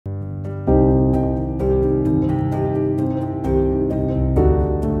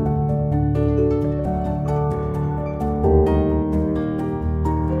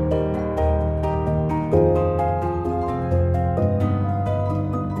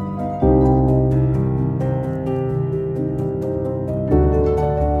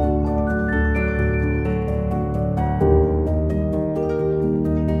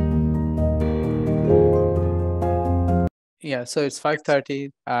Yeah, so it's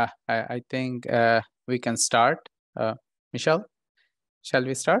 5:30. I think we can start. Michelle, shall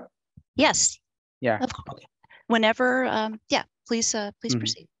we start? Yes. Yeah. Of course. Okay. Whenever, yeah, please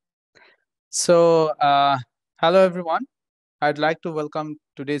proceed. So, hello everyone. I'd like to welcome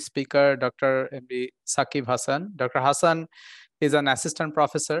today's speaker, Dr. MD Sakib Hasan. Dr. Hasan is an assistant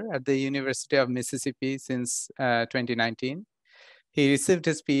professor at the University of Mississippi since 2019. He received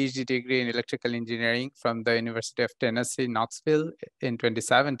his PhD degree in electrical engineering from the University of Tennessee, Knoxville in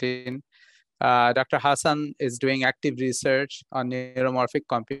 2017. Dr. Hasan is doing active research on neuromorphic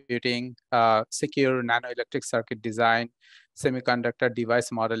computing, secure nanoelectric circuit design, semiconductor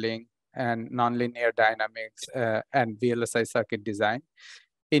device modeling, and nonlinear dynamics and VLSI circuit design.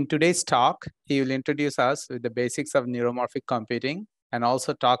 In today's talk, he will introduce us with the basics of neuromorphic computing and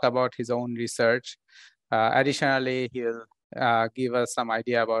also talk about his own research. Additionally, he will give us some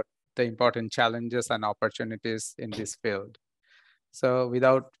idea about the important challenges and opportunities in this field. So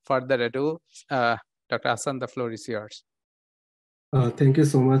without further ado, Dr. Hasan, the floor is yours. Thank you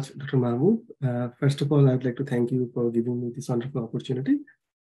so much, Dr. Mahmood. First of all, I'd like to thank you for giving me this wonderful opportunity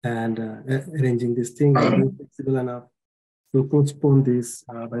and arranging this thing and being flexible enough to postpone this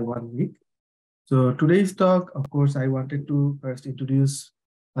by 1 week. So today's talk, of course, I wanted to first introduce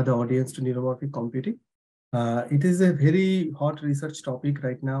the audience to neuromorphic computing. It is a very hot research topic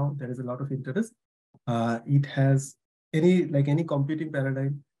right now. There is a lot of interest. It has any computing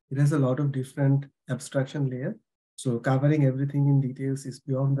paradigm, it has a lot of different abstraction layers. So covering everything in details is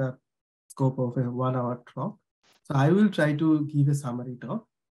beyond the scope of a 1 hour talk. So I will try to give a summary talk,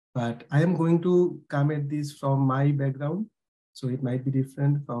 but I am going to come at this from my background. So it might be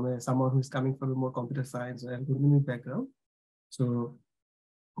different from someone who is coming from a more computer science or algorithmic background. So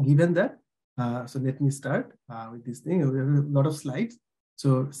given that, so let me start with this thing. We have a lot of slides.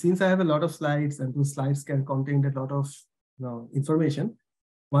 So since I have a lot of slides and those slides can contain a lot of information,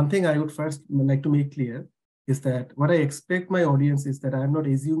 one thing I would first like to make clear is that what I expect my audience is that I'm not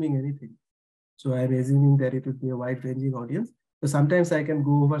assuming anything. So I'm assuming that it would be a wide-ranging audience. So sometimes I can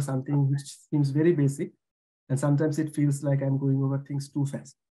go over something which seems very basic, and sometimes it feels like I'm going over things too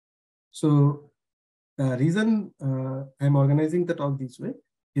fast. So the reason I'm organizing the talk this way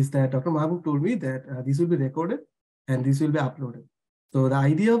is that Dr. Mahmood told me that this will be recorded and this will be uploaded. So the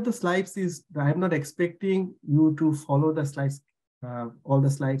idea of the slides is that I'm not expecting you to follow the slides, all the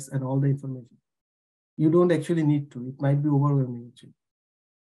slides and all the information. You don't actually need to. It might be overwhelming actually.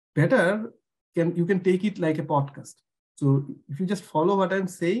 Better, you can take it like a podcast. So if you just follow what I'm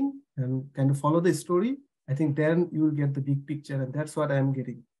saying and kind of follow the story, I think then you will get the big picture, and that's what I'm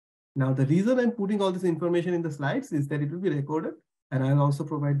getting. Now, the reason I'm putting all this information in the slides is that it will be recorded, and I'll also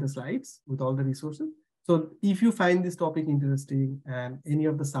provide the slides with all the resources. So if you find this topic interesting and any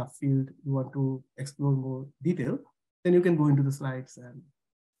of the subfield you want to explore more detail, then you can go into the slides. And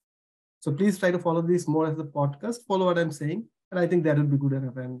so please try to follow this more as a podcast, follow what I'm saying, and I think that will be good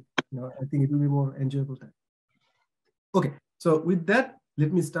enough. And I think it will be more enjoyable time. Okay, so with that,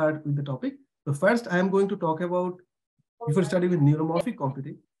 let me start with the topic. So first, I'm going to talk about, before starting with neuromorphic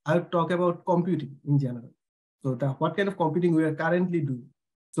computing, I'll talk about computing in general. So what kind of computing we are currently doing.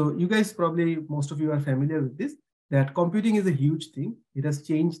 So you guys probably, most of you are familiar with this, that computing is a huge thing. It has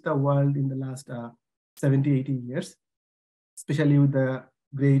changed the world in the last 70, 80 years, especially with the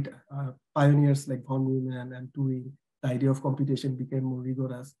great pioneers like von Neumann and Turing. The idea of computation became more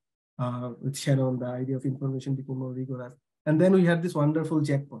rigorous. With Shannon, the idea of information became more rigorous. And then we had this wonderful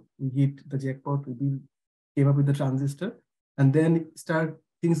jackpot. We hit the jackpot, we came up with the transistor, and then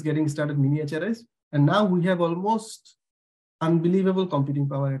things getting started miniaturized. And now we have almost unbelievable computing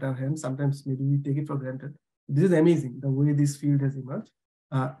power at our hands. Sometimes maybe we take it for granted. This is amazing, the way this field has emerged.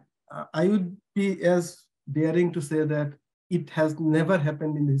 I would be as daring to say that it has never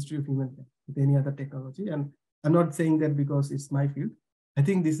happened in the history of humankind with any other technology. And I'm not saying that because it's my field. I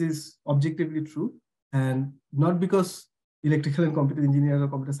think this is objectively true, and not because electrical and computer engineers or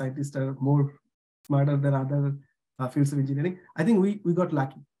computer scientists are more smarter than other fields of engineering. I think we got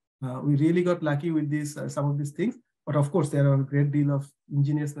lucky. We really got lucky with this, some of these things. But of course, there are a great deal of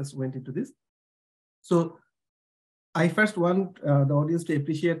ingeniousness went into this. So I first want the audience to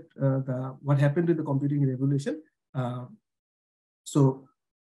appreciate what happened with the computing revolution. So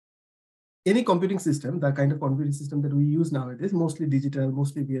any computing system, the kind of computing system that we use nowadays, mostly digital,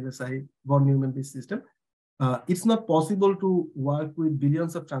 mostly VLSI, von Neumann-based system, it's not possible to work with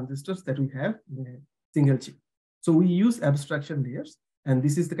billions of transistors that we have in a single chip. So we use abstraction layers, and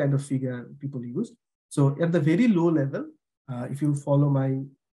this is the kind of figure people use. So at the very low level, if you follow my,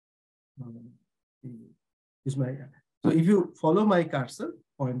 if you follow my cursor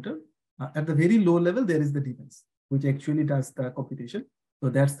pointer, at the very low level, there is the device. which actually does the computation. So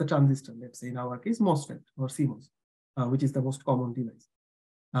that's the transistor, let's say in our case, MOSFET or CMOS, which is the most common device.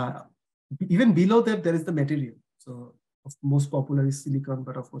 Even below that, there is the material. So most popular is silicon,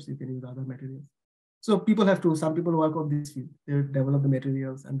 but of course you can use other materials. So people have to, some people work on this field. They develop the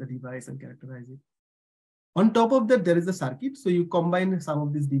materials and the device and characterize it. On top of that, there is a circuit. So you combine some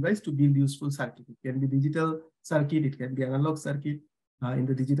of these devices to build useful circuit. It can be digital circuit, it can be analog circuit. In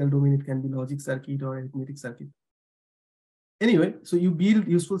the digital domain, it can be logic circuit or arithmetic circuit. Anyway, so you build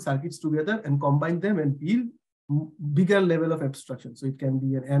useful circuits together and combine them and build bigger level of abstraction. So it can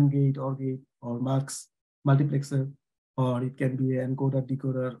be an AND gate, OR gate, or Marx multiplexer, or it can be an encoder,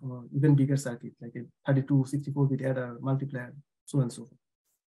 decoder, or even bigger circuit like a 32, 64-bit adder, multiplier, so on and so forth.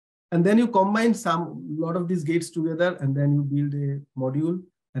 And then you combine lot of these gates together, and then you build a module,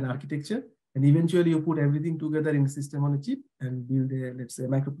 an architecture, and eventually you put everything together in a system on a chip and build a, let's say, a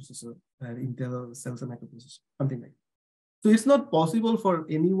microprocessor, Intel sells a microprocessor, something like that. So it's not possible for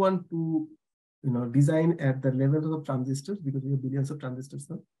anyone to, design at the level of transistors because we have billions of transistors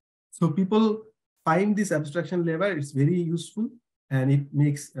now. So people find this abstraction level, it's very useful, and it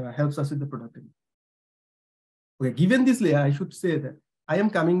makes helps us with the productivity. Okay, given this layer, I should say that I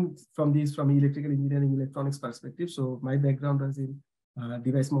am coming from electrical engineering, electronics perspective. So my background was in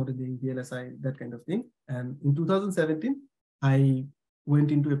device modeling, VLSI, that kind of thing. And in 2017, I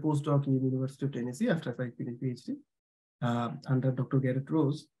went into a postdoc in the University of Tennessee after I finished PhD under Dr. Garrett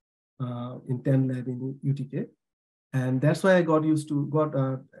Rose in 10 lab in UTK. And that's why I got introduced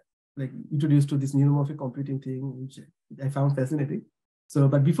to this neuromorphic computing thing, which I found fascinating. So,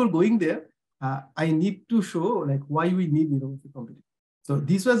 but before going there, I need to show why we need neuromorphic computing. So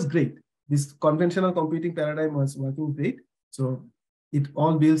this was great. This conventional computing paradigm was working great. So it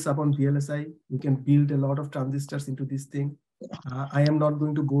all builds upon VLSI. We can build a lot of transistors into this thing. I am not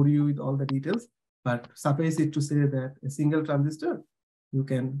going to bore you with all the details, but suffice it to say that a single transistor, you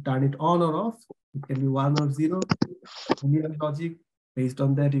can turn it on or off. It can be 1 or 0, Boolean logic. Based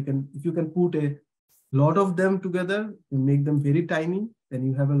on that, if you can put a lot of them together, you make them very tiny, then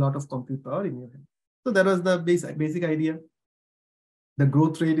you have a lot of compute power in your hand. So that was the basic idea. The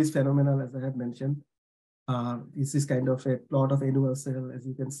growth rate is phenomenal, as I have mentioned. This is kind of a plot of annual cell, as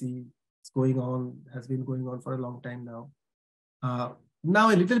you can see. It's has been going on for a long time now. Now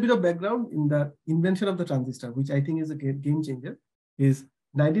a little bit of background in the invention of the transistor, which I think is a game changer, is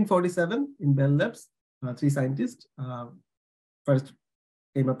 1947 in Bell Labs. 3 scientists first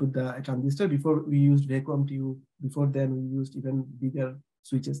came up with the transistor. Before we used vacuum tube. Before then we used even bigger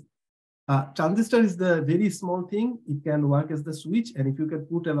switches. Transistor is the very small thing. It can work as the switch, and if you can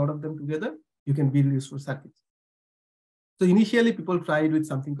put a lot of them together, you can build useful circuits. So initially, people tried with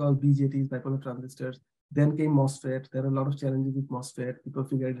something called BJTs, bipolar transistors. Then came MOSFET. There are a lot of challenges with MOSFET. People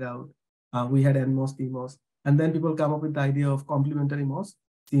figured it out. We had NMOS, PMOS, and then people come up with the idea of complementary MOS,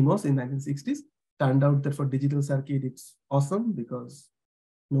 CMOS in 1960s. Turned out that for digital circuit, it's awesome because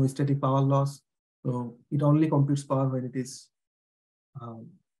no static power loss. So it only computes power when it is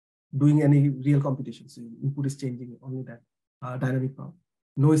doing any real computation. So input is changing, only that dynamic power.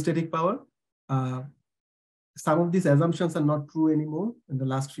 No static power. Some of these assumptions are not true anymore. In the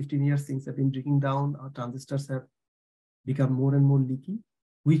last 15 years, things have been breaking down. Our transistors have become more and more leaky,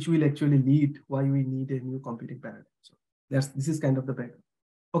 which will actually lead why we need a new computing paradigm. So this is kind of the background.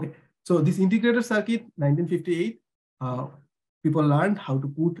 Okay, so this integrated circuit, 1958, people learned how to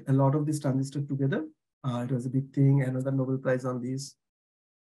put a lot of these transistors together. It was a big thing, another Nobel Prize on this.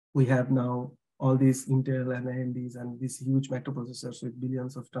 We have now all these Intel and AMDs and these huge microprocessors with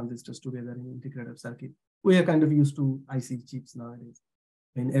billions of transistors together in integrated circuit. We are kind of used to IC chips nowadays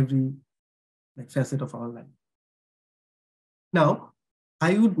in every facet of our life. Now,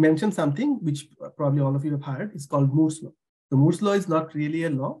 I would mention something which probably all of you have heard. It's called Moore's law. The Moore's law is not really a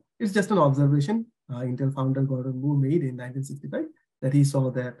law. It's just an observation Intel founder Gordon Moore made in 1965 that he saw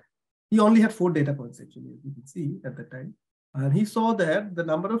that he only had 4 data points actually, as you can see at the time. And he saw that the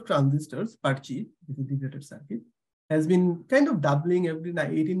number of transistors per chip, this integrated circuit, has been kind of doubling every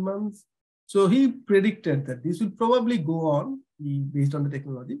 18 months. So he predicted that this will probably go on based on the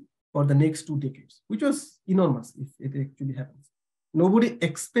technology for the next 2 decades, which was enormous if it actually happens. Nobody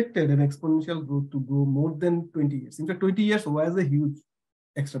expected an exponential growth to grow more than 20 years. In fact, 20 years was a huge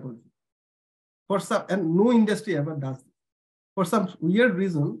extrapolation. For some, and no industry ever does this. For some weird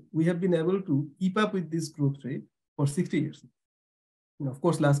reason, we have been able to keep up with this growth rate for 60 years. Of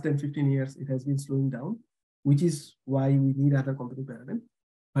course, last 10, 15 years, it has been slowing down, which is why we need other computing paradigm.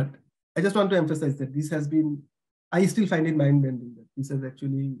 But I just want to emphasize that this has been, I still find it mind-bending that this has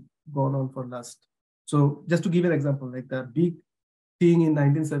actually gone on for last. So just to give an example, like the big thing in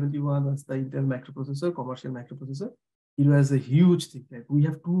 1971 was the Intel microprocessor, commercial microprocessor. It was a huge thing. Like we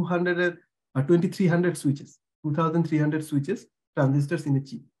have 2,300 switches, 2,300 switches, transistors in a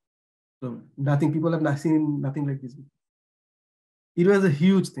chip. So nothing, people have not seen nothing like this before. It was a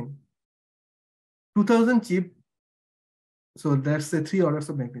huge thing. 2,000 chip, so that's 3 orders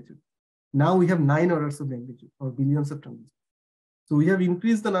of magnitude. Now we have 9 orders of magnitude, or billions of transistors. So we have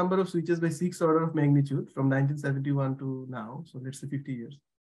increased the number of switches by 6 orders of magnitude from 1971 to now. So let's say 50 years,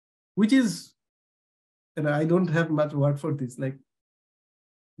 which is, and I don't have much word for this, like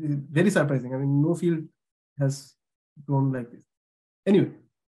very surprising. I mean, no field has grown like this. Anyway,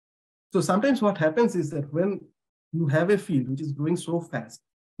 so sometimes what happens is that when you have a field which is growing so fast,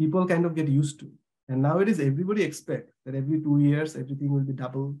 people kind of get used to it. And nowadays, everybody expects that every 2 years, everything will be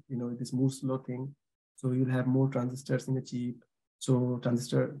double, this Moore's law thing. So you'll have more transistors in a chip. So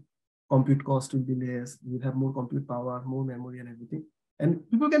transistor compute cost will be less. You'll have more compute power, more memory and everything. And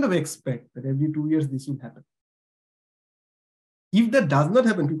people kind of expect that every 2 years, this will happen. If that does not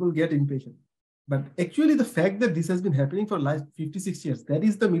happen, people get impatient. But actually, the fact that this has been happening for last 56 years, that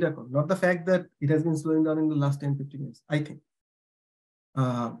is the miracle, not the fact that it has been slowing down in the last 10, 15 years, I think.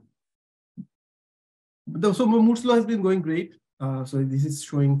 So Moore's law has been going great. So this is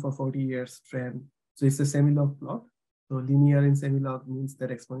showing for 40 years trend. So it's a semi-log plot. So linear in semi-log means that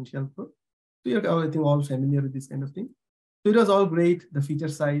exponential growth. So you're, I think, all familiar with this kind of thing. So it was all great. The feature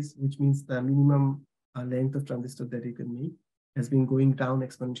size, which means the minimum length of transistor that you can make, has been going down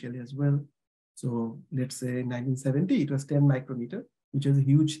exponentially as well. So let's say in 1970, it was 10 micrometer, which was a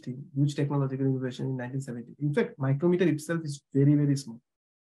huge thing, huge technological innovation in 1970. In fact, micrometer itself is very, very small.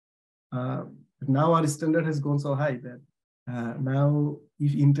 Now our standard has gone so high that now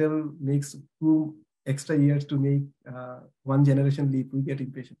if Intel makes 2 extra years to make 1 generation leap, we get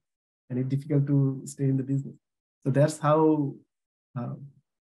impatient and it's difficult to stay in the business. So that's how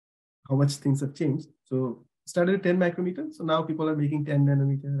much things have changed. So started at 10 micrometer. So now people are making 10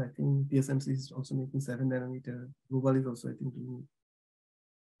 nanometer. I think TSMC is also making 7 nanometer. Global is also, I think, doing.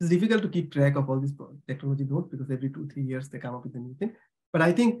 It's difficult to keep track of all these technology nodes because every 2-3 years they come up with a new thing. But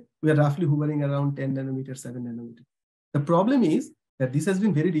I think we are roughly hovering around 10 nanometer, 7 nanometer. The problem is that this has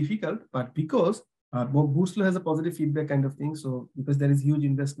been very difficult, but because Moore's law has a positive feedback kind of thing. So because there is huge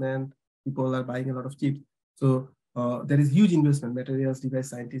investment, people are buying a lot of chips. So there is huge investment, materials, device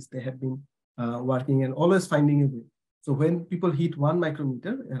scientists, they have been working and always finding a way. So when people hit 1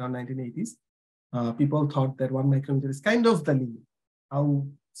 micrometer around 1980s, people thought that 1 micrometer is kind of the limit. How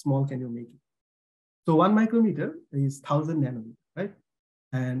small can you make it? So 1 micrometer is 1,000 nanometers, right?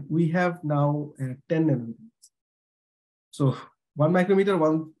 And we have now 10 nanometers. So 1 micrometer,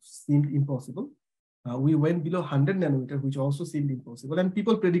 one seemed impossible. We went below 100 nanometer, which also seemed impossible, and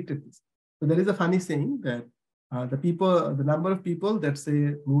people predicted this. So there is a funny saying that the number of people that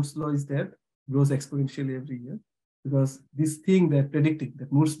say Moore's law is dead grows exponentially every year, because this thing they're predicting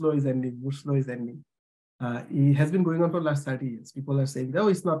that Moore's law is ending, Moore's law is ending, it has been going on for the last 30 years. People are saying, no,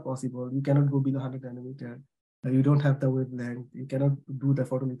 it's not possible. You cannot go below 100 nanometer. You don't have the wavelength. You cannot do the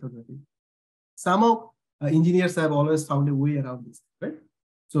photolithography. Somehow, engineers have always found a way around this, right?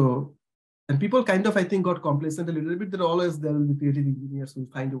 So, and people kind of, I think, got complacent a little bit. There will be creative engineers who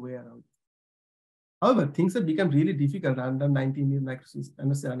find a way around it. However, things have become really difficult under 90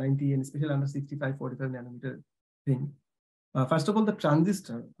 microsystems, 90 and especially under 65, 45 nanometer thing. First of all, the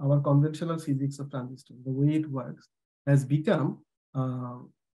transistor, our conventional physics of transistor, the way it works has become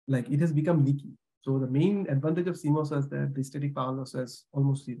it has become leaky. So the main advantage of CMOS is that the static power loss is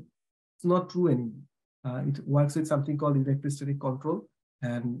almost zero. It's not true anymore. It works with something called electrostatic control.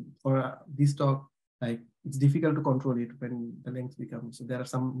 And for this talk, it's difficult to control it when the length becomes. So there are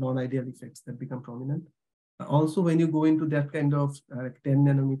some non-ideal effects that become prominent. Also, when you go into that kind of 10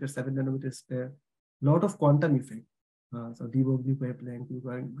 nanometer, 7 nanometers, there a lot of quantum effect. So de Broglie wavelength, you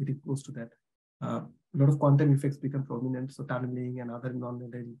are getting close to that. A lot of quantum effects become prominent. So tunneling and other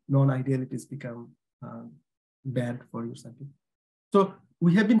non-idealities become bad for your circuit. So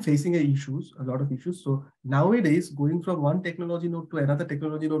we have been facing a lot of issues. So nowadays, going from one technology node to another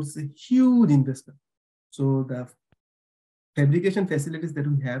technology node is a huge investment. So the fabrication facilities that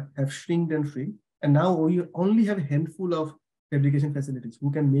we have shrinked and shrinked. And now we only have a handful of fabrication facilities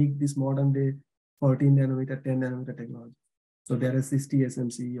who can make this modern day 14 nanometer, 10 nanometer technology. So there is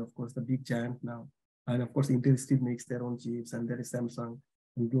TSMC, of course, the big giant now. And of course, Intel still makes their own chips, and there is Samsung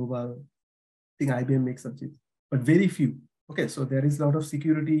and Global. I think IBM makes some chips, but very few. Okay, so there is a lot of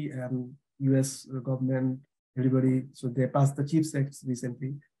security and US government, everybody. So they passed the CHIPS Act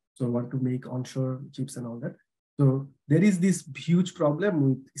recently. So want to make onshore chips and all that. So there is this huge problem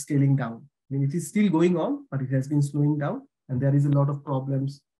with scaling down. I mean, it is still going on, but it has been slowing down. and there is a lot of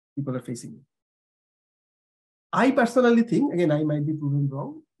problems people are facing. I personally think, again, I might be proven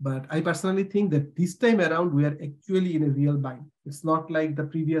wrong, but I personally think that this time around, we are actually in a real bind. It's not like the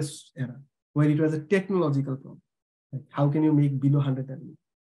previous era, where it was a technological problem. Like, how can you make below 100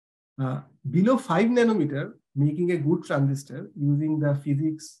 nanometer? Below 5 nanometer, making a good transistor using the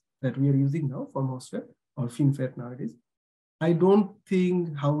physics that we are using now for MOSFET or FinFET nowadays, I don't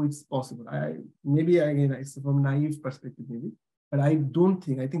think how it's possible. Maybe again, it's from naive perspective, maybe, but I don't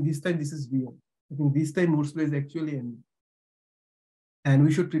think. I think this time this is real. I think this time Moore's law is actually ending, and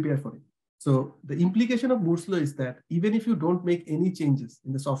we should prepare for it. So the implication of Moore's law is that even if you don't make any changes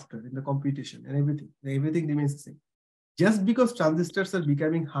in the software, in the computation, and everything remains the same. Just because transistors are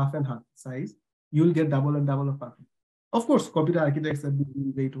becoming half and half size, you will get double and double of power. Of course, computer architects have been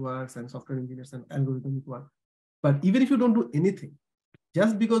doing great work, and software engineers and algorithmic work. But even if you don't do anything,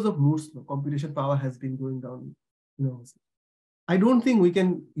 just because of Moore's law, computation power has been going down. I don't think we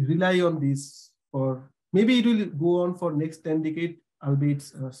can rely on this for, maybe it will go on for next 10 decades, albeit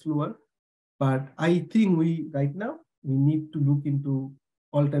slower. But I think right now, we need to look into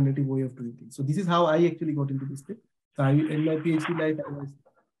alternative way of doing things. So this is how I actually got into this thing. So in my PhD life, I was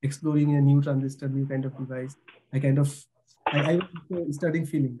exploring a new transistor, new kind of device. I was starting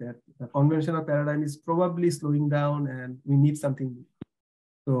feeling that the conventional paradigm is probably slowing down and we need something new.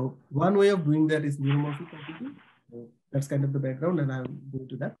 So one way of doing that is neuromorphic computing. So that's kind of the background, and I'll go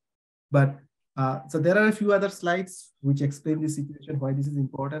into that. But so there are a few other slides which explain this situation, why this is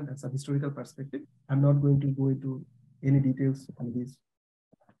important, and some historical perspective. I'm not going to go into any details on this.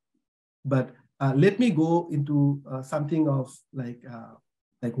 But let me go into something of like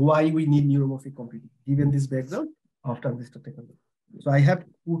why we need neuromorphic computing, given this background of transistor technology. So I have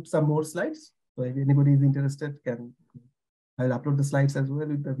put some more slides. So if anybody is interested, I'll upload the slides as well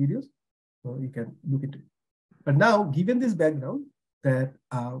with the videos, so you can look into it. But now, given this background that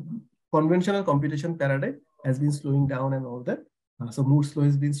conventional computation paradigm has been slowing down and all that, so Moore's law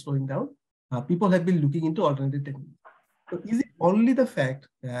has been slowing down, people have been looking into alternative techniques. So is it only the fact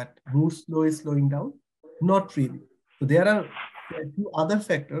that Moore's law is slowing down? Not really. So there are a few other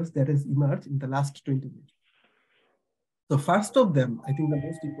factors that has emerged in the last 20 years. So first of them, I think the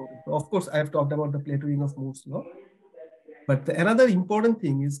most important, so of course, I have talked about the plateauing of Moore's law, but another important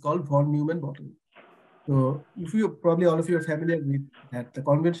thing is called von Neumann bottleneck. So if you, probably all of you are familiar with that, the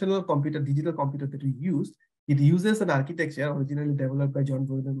conventional computer, digital computer that we use, it uses an architecture originally developed by John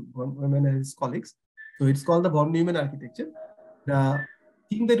von Neumann and his colleagues. So it's called the von Neumann architecture. The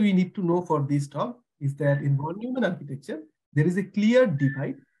thing that we need to know for this talk is that in von Neumann architecture, there is a clear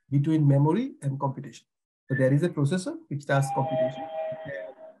divide between memory and computation. So there is a processor which does computation,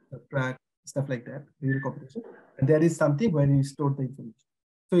 subtract, stuff like that, real computation. And there is something where you store the information.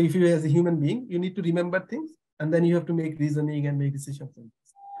 So if you, as a human being, you need to remember things, and then you have to make reasoning and make decisions.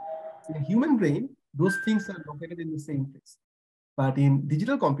 In a human brain, those things are located in the same place. But in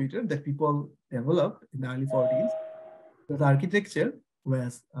digital computer that people developed in the early 40s, the architecture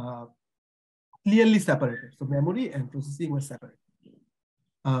was clearly separated. So memory and processing were separated.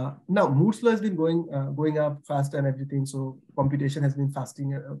 Now, Moore's law has been going up fast and everything. So computation has been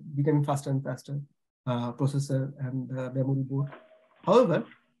becoming faster and faster, processor and memory both. However,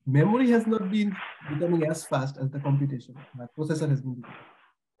 memory has not been becoming as fast as the computation. Processor has been becoming.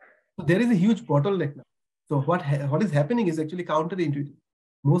 So there is a huge bottleneck now. So what is happening is actually counterintuitive.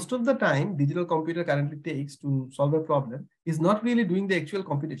 Most of the time, digital computer currently takes to solve a problem is not really doing the actual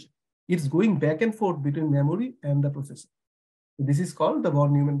computation. It's going back and forth between memory and the processor. So this is called the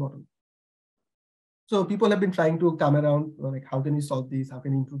von Neumann bottleneck. So people have been trying to come around, like, how can you solve this? How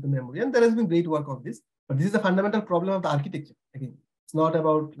can you improve the memory? And there has been great work on this. But this is the fundamental problem of the architecture. Again, it's not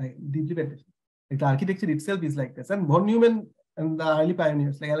about like deep implementation. Like the architecture itself is like this. And von Neumann and the early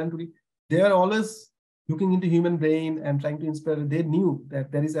pioneers like Alan Turing, they were always looking into human brain and trying to inspire. They knew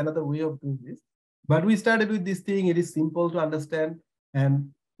that there is another way of doing this. But we started with this thing. It is simple to understand.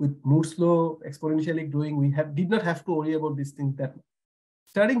 And with Moore's law exponentially growing, we did not have to worry about these things that much.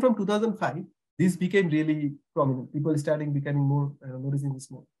 Starting from 2005, this became really prominent. People starting becoming more noticing this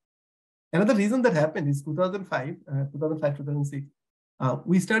more. Another reason that happened is 2005, 2006,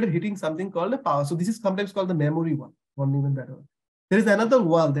 we started hitting something called a power. So this is sometimes called the memory wall, von Neumann wall. There is another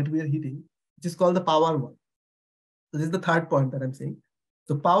wall that we are hitting, which is called the power wall. So this is the third point that I'm saying.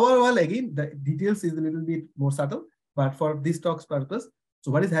 So power wall, again, the details is a little bit more subtle, but for this talk's purpose, so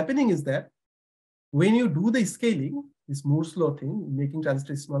what is happening is that when you do the scaling, this Moore's law thing, making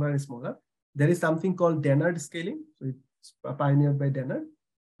transistors smaller and smaller, there is something called Dennard scaling. So it's pioneered by Dennard.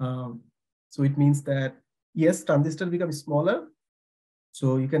 So it means that, yes, transistors become smaller.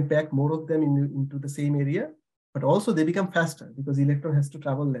 So you can pack more of them into the same area. but also they become faster because electron has to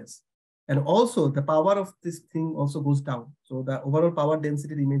travel less. And also the power of this thing also goes down. So the overall power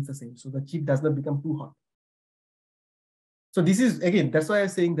density remains the same. So the chip does not become too hot. So this is, again, that's why I'm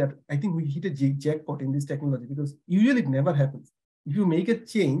saying that I think we hit a jackpot in this technology, because usually it never happens. If you make a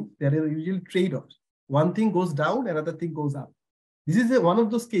change, there are usually trade-offs. One thing goes down, another thing goes up. This is one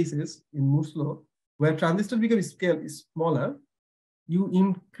of those cases in Moore's law where transistor become scale is smaller. You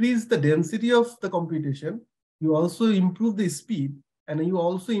increase the density of the computation. You also improve the speed, and you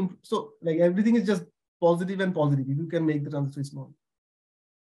also so like everything is just positive and positive. You can make the transistor small.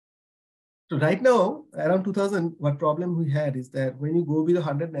 So right now, around 2000, what problem we had is that when you go below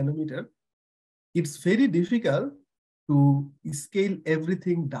 100 nanometer, it's very difficult to scale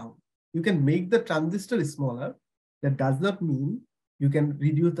everything down. You can make the transistor smaller. That does not mean you can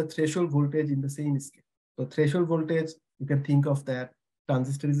reduce the threshold voltage in the same scale. So threshold voltage, you can think of that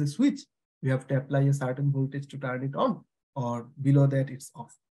transistor is a switch. You have to apply a certain voltage to turn it on, or below that it's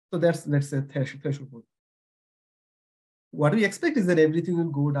off. So that's, let's say, threshold voltage. What we expect is that everything will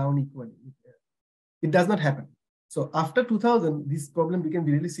go down equally. It does not happen. So after 2000, this problem became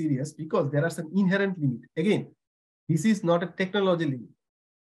really serious because there are some inherent limits. Again, this is not a technology limit.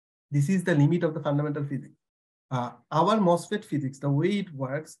 This is the limit of the fundamental physics. Our MOSFET physics, the way it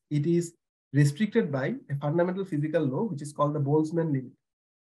works, it is restricted by a fundamental physical law, which is called the Boltzmann limit.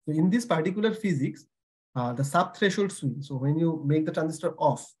 So in this particular physics, the sub-threshold swing, so when you make the transistor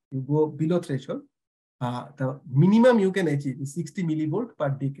off, you go below threshold, the minimum you can achieve is 60 millivolt per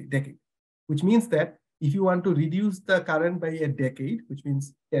decade, which means that if you want to reduce the current by a decade, which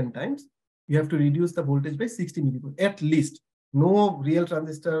means 10 times, you have to reduce the voltage by 60 millivolt, at least. No real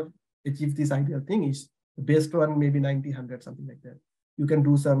transistor achieves this ideal thing. Is the best one maybe 90, 100, something like that. You can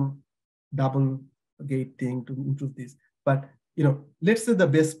do some double gate thing to improve this. But let's say the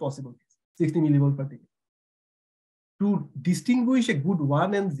best possible case, 60 millivolt per decade. To distinguish a good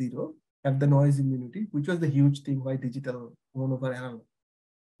 1 and 0, have the noise immunity, which was the huge thing why digital won over analog.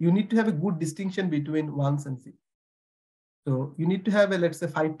 You need to have a good distinction between 1s and 0. So you need to have a, let's say,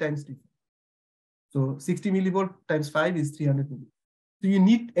 5 times difference. So 60 millivolt times 5 is 300 millivolt. So you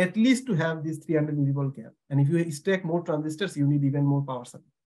need at least to have this 300 millivolt gap. And if you stack more transistors, you need even more power supply.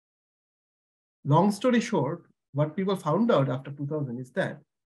 Long story short, what people found out after 2000 is that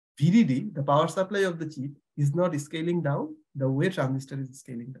VDD, the power supply of the chip, is not scaling down the way transistor is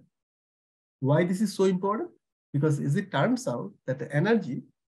scaling down. Why this is so important? Because as it turns out that the energy,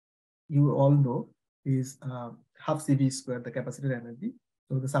 you all know, is half CV squared, the capacitor energy.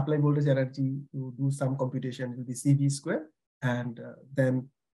 So the supply voltage energy, to do some computation, will be CV squared, and then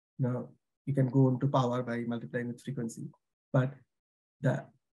you can go into power by multiplying with frequency. But the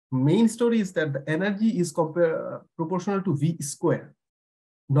main story is that the energy is proportional to V squared,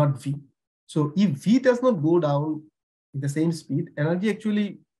 not V. So if V does not go down in the same speed, energy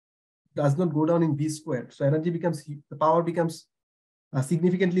actually does not go down in V squared. So energy becomes, the power becomes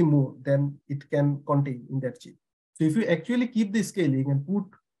significantly more than it can contain in that chip. So if you actually keep the scaling and put,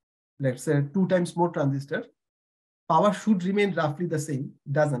 let's say, 2 times more transistors, power should remain roughly the same.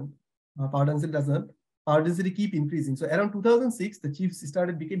 It doesn't. Power density doesn't. Power density keep increasing. So around 2006, the chips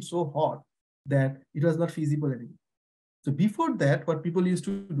became so hot that it was not feasible anymore. So before that, what people used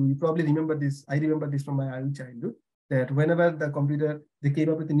to do, you probably remember this, I remember this from my early childhood, that whenever the computer, they came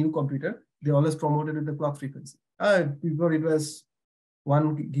up with a new computer, they always promoted with the clock frequency. Before it was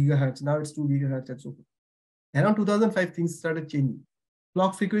 1 gigahertz, now it's 2 gigahertz and so forth. Around 2005, things started changing.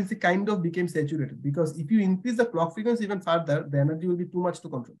 Clock frequency kind of became saturated, because if you increase the clock frequency even further, the energy will be too much to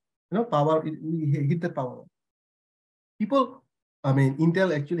control. Power, we hit the power. People,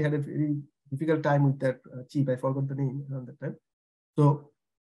 Intel actually had a very difficult time with that chip. I forgot the name around that time. So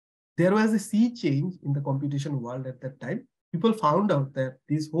there was a sea change in the computation world at that time. People found out that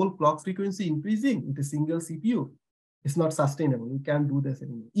this whole clock frequency increasing with a single CPU is not sustainable. We can't do this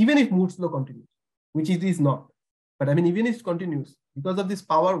anymore, even if Moore's law continues, which it is not. But even if it continues, because of this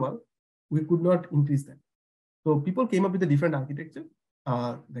power wall, we could not increase that. So people came up with a different architecture,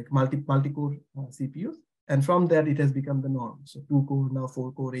 like multi-core CPUs. And from that, it has become the norm. So 2-core, now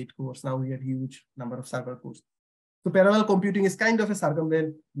 4-core, 8 cores. Now we have huge number of server cores. So parallel computing is kind of a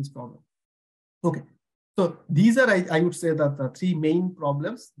circumvent this problem. Okay. So these are, I would say, that the 3 main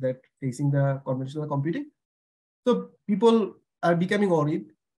problems that facing the conventional computing. So people are becoming worried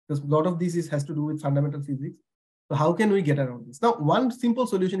because a lot of this has to do with fundamental physics. So how can we get around this? Now, one simple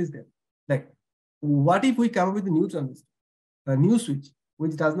solution is there. Like, what if we come up with a new transistor, a new switch,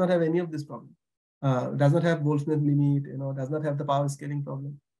 which does not have any of this problem? Does not have Boltzmann limit, does not have the power scaling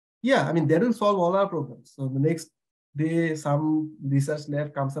problem. Yeah, that will solve all our problems. So the next day, some research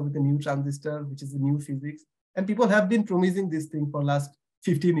lab comes up with a new transistor, which is a new physics. And people have been promising this thing for last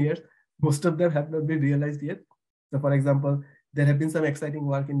 15 years. Most of them have not been realized yet. So for example, there have been some exciting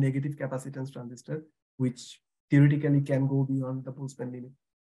work in negative capacitance transistor, which theoretically can go beyond the Boltzmann limit.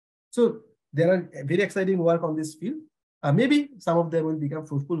 So there are very exciting work on this field. Maybe some of them will become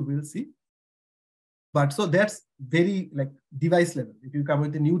fruitful, we'll see. But so that's very like device level. If you come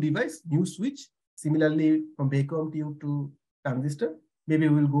with a new device, new switch, similarly from vacuum tube to transistor, maybe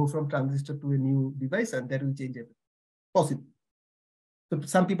we'll go from transistor to a new device and that will change everything. Possible. So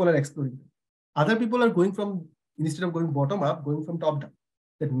some people are exploring that. Other people are going from, instead of going bottom up, going from top down.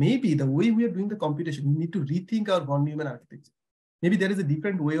 That maybe the way we are doing the computation, we need to rethink our von Neumann architecture. Maybe there is a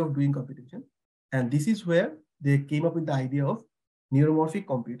different way of doing computation. And this is where they came up with the idea of neuromorphic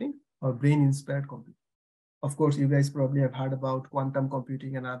computing or brain-inspired computing. Of course, you guys probably have heard about quantum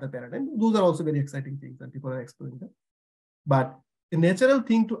computing and other paradigms. Those are also very exciting things and people are exploring them. But a natural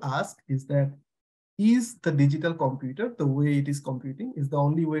thing to ask is that, is the digital computer, the way it is computing, is the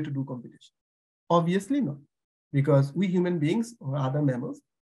only way to do computation? Obviously not, because we human beings or other mammals,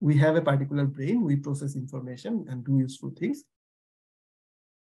 we have a particular brain, we process information and do useful things.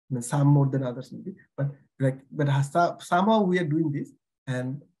 I mean, some more than others maybe, but somehow we are doing this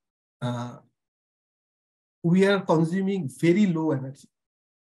and we are consuming very low energy.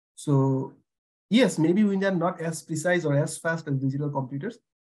 So yes, maybe we are not as precise or as fast as digital computers,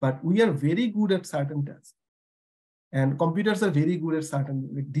 but we are very good at certain tasks. And computers are very good at certain,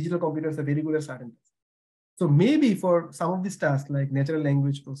 like digital computers are very good at certain tasks. So maybe for some of these tasks like natural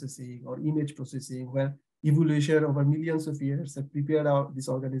language processing or image processing, where evolution over millions of years have prepared these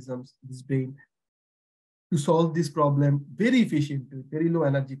organisms, this brain, to solve this problem very efficiently, very low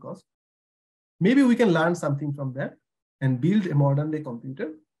energy cost. Maybe we can learn something from that and build a modern day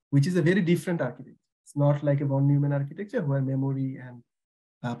computer, which is a very different architecture. It's not like a von Neumann architecture where memory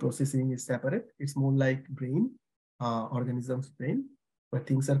and processing is separate. It's more like brain, organism's brain, where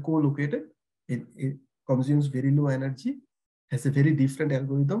things are co-located. It consumes very low energy, has a very different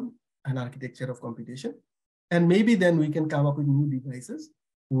algorithm and architecture of computation. And maybe then we can come up with new devices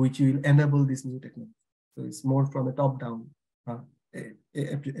which will enable this new technology. So it's more from a top-down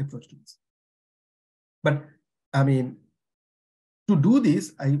approach to this. But I mean, to do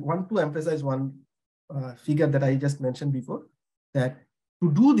this, I want to emphasize one figure that I just mentioned before, that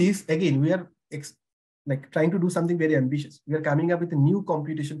to do this, again, we are trying to do something very ambitious. We are coming up with a new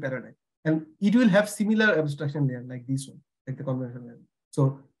computation paradigm, and it will have similar abstraction layer like this one, like the convolutional layer.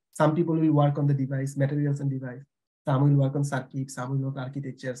 So some people will work on the device, materials and device. Some will work on circuit, some will work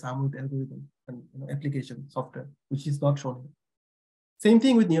architecture, some with algorithm and application software, which is not shown here. Same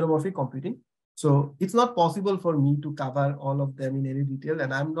thing with neuromorphic computing. So it's not possible for me to cover all of them in any detail,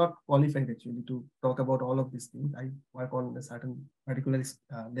 and I'm not qualified actually to talk about all of these things. I work on a certain particular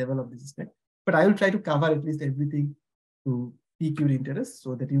level of this aspect, but I will try to cover at least everything to pique your interest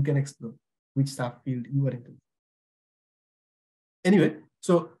so that you can explore which subfield you are into. Anyway,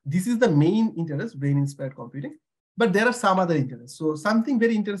 so this is the main interest, brain-inspired computing, but there are some other interests. So something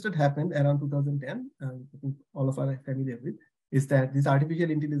very interesting happened around 2010, I think all of us are familiar with, is that this artificial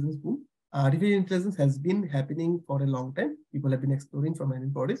intelligence boom. Artificial intelligence has been happening for a long time. People have been exploring from many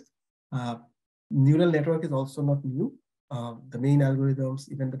bodies. Neural network is also not new. The main algorithms,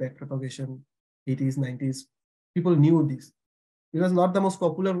 even the backpropagation, 80s, 90s, people knew this. It was not the most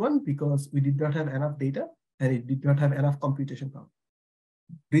popular one because we did not have enough data and it did not have enough computation power.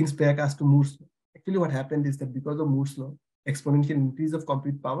 Brings back us to Moore's law. Actually, what happened is that because of Moore's law, exponential increase of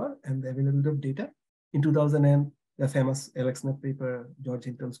compute power and the availability of data, in 2000, the famous LXNet paper, George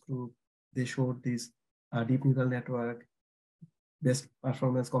Hinton's group, they showed this deep neural network, best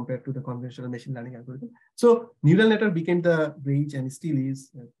performance compared to the conventional machine learning algorithm. So neural network became the rage and still is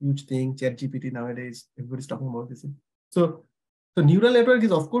a huge thing. ChatGPT nowadays, everybody's talking about this. So neural network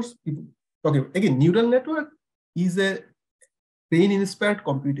is, of course, okay, again, neural network is a brain-inspired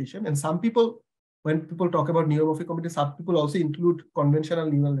computation. And some people, when people talk about neuromorphic computing, some people also include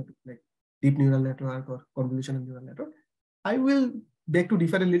conventional neural network, like deep neural network or convolutional neural network. I will beg to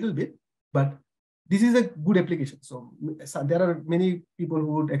differ a little bit, but this is a good application. So there are many people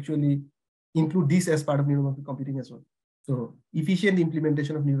who would actually include this as part of neuromorphic computing as well. So efficient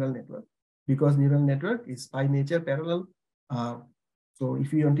implementation of neural network, because neural network is by nature parallel. So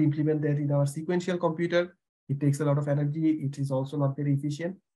if we want to implement that in our sequential computer, it takes a lot of energy. It is also not very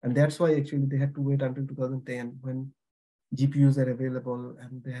efficient. And that's why actually they had to wait until 2010 when GPUs are available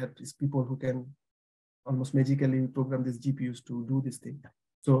and they have these people who can almost magically program these GPUs to do this thing.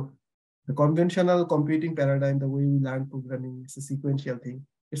 So the conventional computing paradigm, the way we learn programming, is a sequential thing.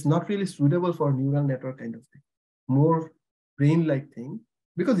 It's not really suitable for neural network kind of thing. More brain-like thing,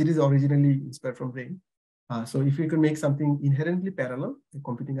 because it is originally inspired from brain. So if we can make something inherently parallel, a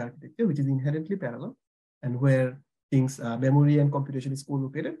computing architecture which is inherently parallel, and where things, memory and computation is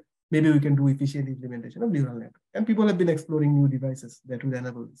co-located, maybe we can do efficient implementation of neural network. And people have been exploring new devices that will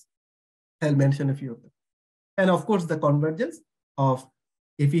enable this. I'll mention a few of them. And of course, the convergence of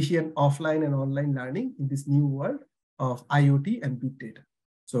efficient offline and online learning in this new world of IoT and big data.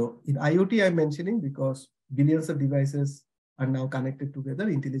 So in IoT, I'm mentioning because billions of devices are now connected together.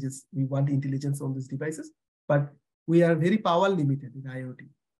 Intelligence, we want intelligence on these devices, but we are very power limited in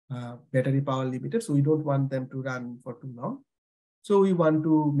IoT, battery power limited. So we don't want them to run for too long. So we want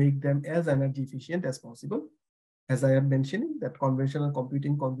to make them as energy efficient as possible. As I am mentioning, that conventional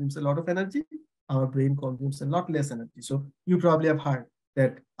computing consumes a lot of energy. Our brain consumes a lot less energy. So you probably have heard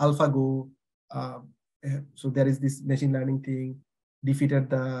that AlphaGo, so there is this machine learning thing, defeated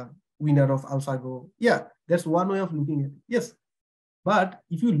the winner of AlphaGo. Yeah, that's one way of looking at it. Yes, but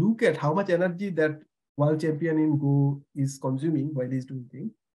if you look at how much energy that world champion in Go is consuming while he's doing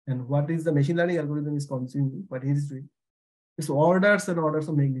things, and what is the machine learning algorithm is consuming, what he's doing, it's orders and orders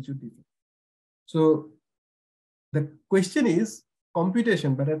of magnitude different. So the question is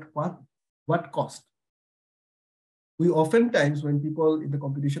computation, but at what cost? We oftentimes, when people in the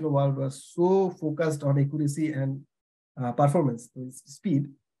computational world were so focused on accuracy and performance, speed,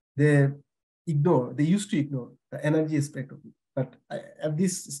 they used to ignore the energy aspect of it. But at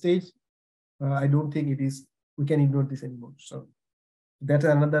this stage, I don't think we can ignore this anymore. So that's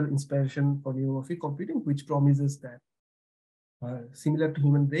another inspiration for neuromorphic computing, which promises that similar to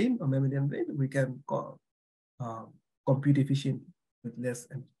human brain or mammalian brain, we can compute efficiently with less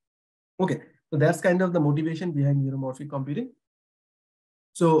energy. Okay, so that's kind of the motivation behind neuromorphic computing.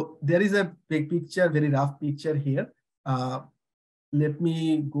 So there is a big picture, very rough picture here. Let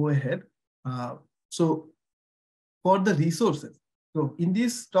me go ahead. So for the resources, so in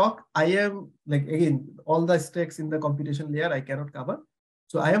this talk, I am like, again, all the stacks in the computation layer I cannot cover.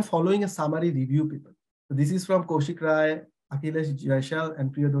 So I am following a summary review paper. So this is from Kaushik Rai, Akhilesh Jaishal,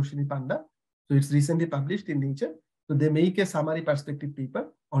 and Priyadarshini Panda. So it's recently published in Nature. So they make a summary perspective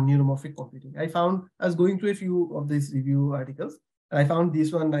paper on neuromorphic computing. I was going through a few of these review articles. I found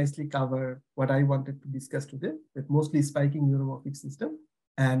this one nicely covered what I wanted to discuss today, with mostly spiking neuromorphic system.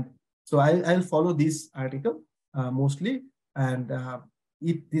 And so I'll follow this article mostly. And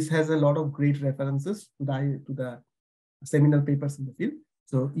this has a lot of great references to the seminal papers in the field.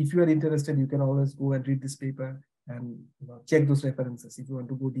 So if you are interested, you can always go and read this paper and check those references if you want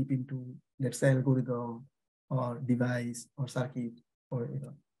to go deep into, let's say, algorithm or device or circuit or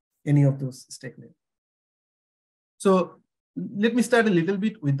any of those stack layers. So let me start a little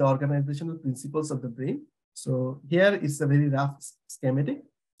bit with the organizational principles of the brain. So here is a very rough schematic.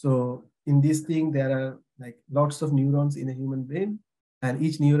 So in this thing, there are like lots of neurons in a human brain, and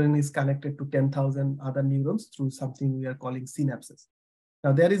each neuron is connected to 10,000 other neurons through something we are calling synapses.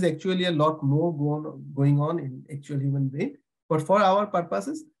 Now, there is actually a lot more going on in actual human brain, but for our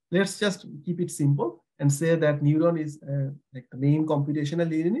purposes, let's just keep it simple and say that neuron is like the main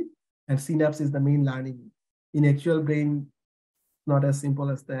computational unit, and synapse is the main learning unit. In actual brain, not as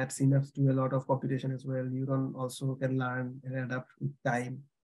simple as that. Synapse do a lot of computation as well. Neuron also can learn and adapt with time.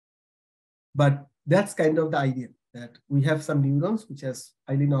 But that's kind of the idea, that we have some neurons which has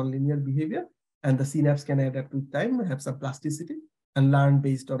highly nonlinear behavior, and the synapse can adapt with time, have some plasticity, and learn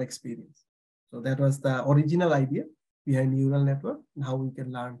based on experience. So that was the original idea behind neural network and how we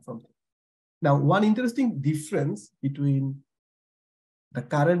can learn from them. Now, one interesting difference between the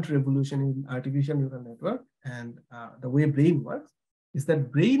current revolution in artificial neural network and the way brain works is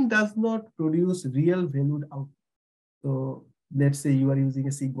that brain does not produce real valued output. So let's say you are using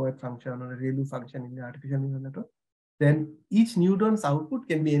a sigmoid function or a ReLU function in the artificial neural network, then each neuron's output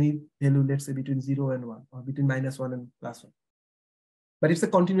can be any value, let's say between 0 and 1 or between -1 and +1. But it's a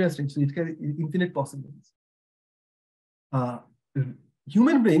continuous range, so it can infinite possibilities.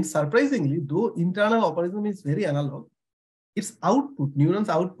 Human brain, surprisingly, though internal operation is very analog, its output, neurons'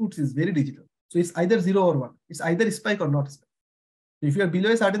 output is very digital. So it's either 0 or 1. It's either spike or not spike. So if you are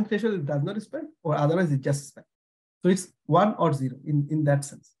below a certain threshold, it does not spike, or otherwise it just spike. So it's 1 or 0 in that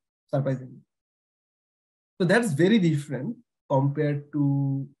sense, surprisingly. So that's very different compared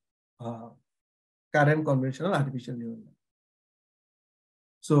to current conventional artificial neural network.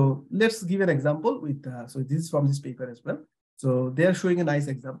 So let's give an example with, so this is from this paper as well. So they are showing a nice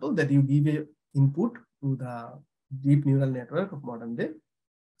example that you give a input to the deep neural network of modern day.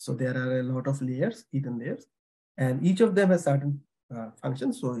 So there are a lot of layers, hidden layers, and each of them has certain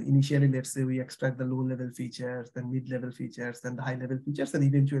functions. So initially, let's say we extract the low level features, then mid level features, then the high level features, and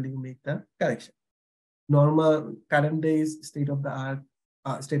eventually you make the correction. Normal current days state of the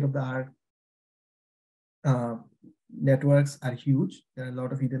art networks are huge. There are a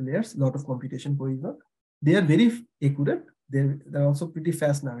lot of hidden layers, a lot of computation going on. They are very accurate. They're also pretty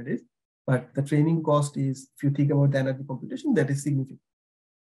fast nowadays. But the training cost is, if you think about the energy computation, that is significant.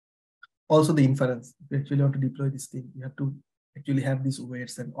 Also the inference. If you actually want to deploy this thing, you have to actually have these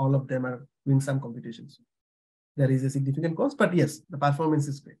weights, and all of them are doing some computations. There is a significant cost, but yes, the performance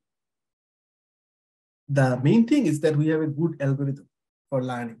is great. The main thing is that we have a good algorithm for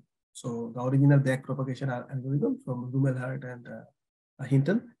learning. So the original backpropagation algorithm from Rumelhart and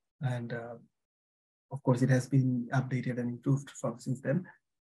Hinton, and of course it has been updated and improved since then.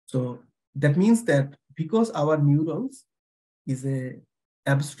 So that means that because our neurons is a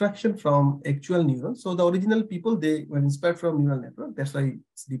abstraction from actual neurons, so the original people, they were inspired from neural network. That's why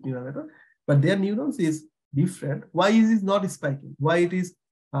it's deep neural network. But their neurons is different. Why is it not spiking? Why it is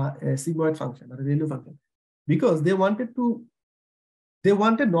a sigmoid function or a value function? Because they wanted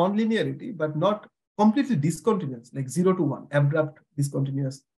non-linearity, but not completely discontinuous, like 0 to 1, abrupt,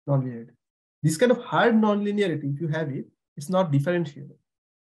 discontinuous non-linearity. This kind of hard non-linearity, if you have it, it's not differentiable.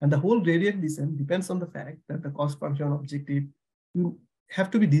 And the whole gradient descent depends on the fact that the cost function objective, you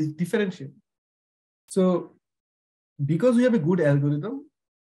have to be differentiable. So because we have a good algorithm,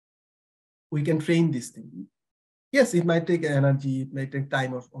 we can train this thing. Yes, it might take energy, it might take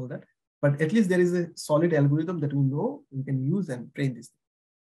time of all that, but at least there is a solid algorithm that we know we can use and train this thing.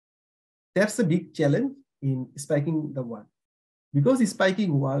 That's a big challenge in spiking the world. Because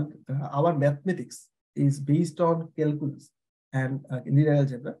spiking world, our mathematics is based on calculus and linear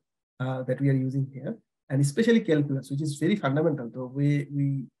algebra that we are using here, and especially calculus, which is very fundamental, the way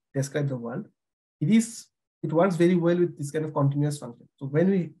we describe the world. It works very well with this kind of continuous function. So when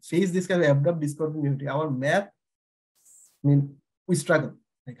we face this kind of abrupt discontinuity, our math, we struggle,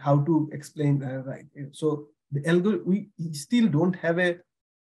 like how to explain right. So the algorithm, we still don't have a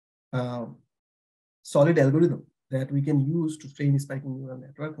solid algorithm that we can use to train spiking neural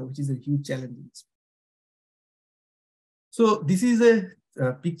network, which is a huge challenge. So this is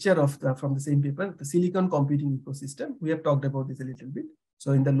a picture of from the same paper, the silicon computing ecosystem. We have talked about this a little bit.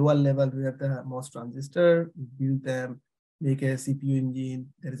 So in the lower level, we have the MOS transistor, we build them, make a CPU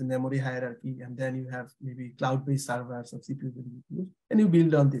engine, there is a memory hierarchy, and then you have maybe cloud-based servers of CPUs and GPUs, and you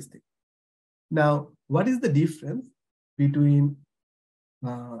build on this thing. Now, what is the difference between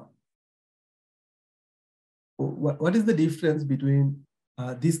what is the difference between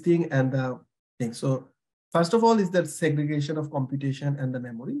this thing and the thing? So first of all is that segregation of computation and the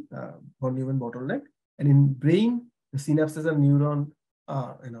memory, von Neumann bottleneck. And in brain, the synapses and neuron,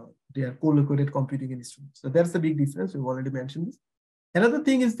 they are co-located computing instruments. So that's the big difference. We've already mentioned this. Another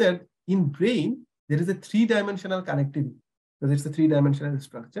thing is that in brain, there is a three-dimensional connectivity, because it's a three-dimensional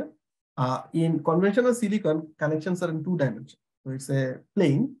structure. In conventional silicon, connections are in 2 dimensions. So it's a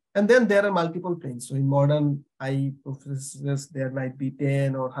plane, and then there are multiple planes. So in modern high processors, there might be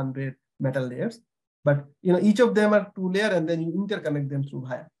 10 or 100 metal layers, but each of them are 2-layer, and then you interconnect them through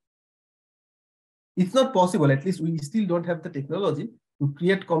wire. It's not possible. At least we still don't have the technology to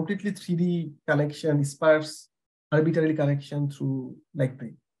create completely 3D connection, sparse, arbitrary connection through like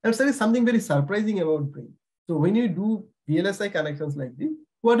brain. And there is something very surprising about brain. So when you do VLSI connections like this,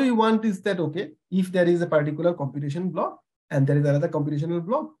 what do you want is that, okay, if there is a particular computation block and there is another computational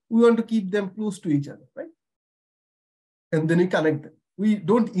block, we want to keep them close to each other, right? And then we connect them. We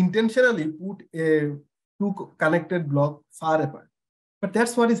don't intentionally put a 2 connected block far apart. But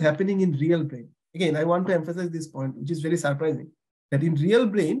that's what is happening in real brain. Again, I want to emphasize this point, which is very surprising, that in real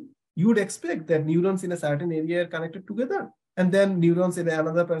brain, you would expect that neurons in a certain area are connected together, and then neurons in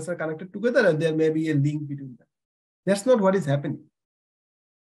another place are connected together, and there may be a link between them. That's not what is happening.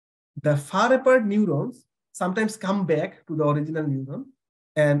 The far apart neurons sometimes come back to the original neuron,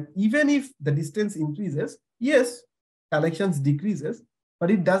 and even if the distance increases, yes, connections decreases, but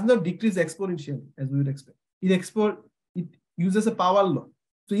it does not decrease exponentially as we would expect. It uses a power law.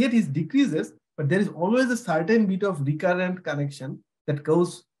 So yet it decreases, but there is always a certain bit of recurrent connection that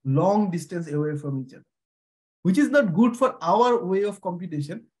goes long distance away from each other, which is not good for our way of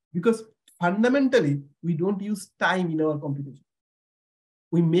computation, because fundamentally, we don't use time in our computation.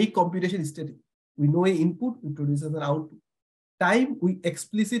 We make computation static. We know an input, we produce an output. Time, we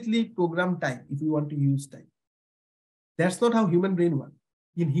explicitly program time if we want to use time. That's not how human brain works.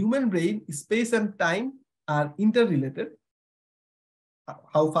 In human brain, space and time are interrelated.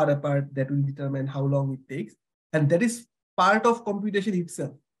 How far apart, that will determine how long it takes. And that is part of computation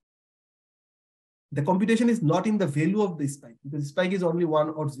itself. The computation is not in the value of the spike, because spike is only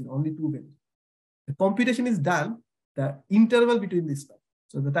 1 or 0, only 2 values. The computation is done, the interval between the spike.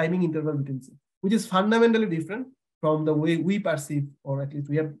 So the timing interval between them, which is fundamentally different from the way we perceive, or at least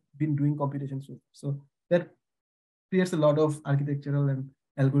we have been doing computation. So that creates a lot of architectural and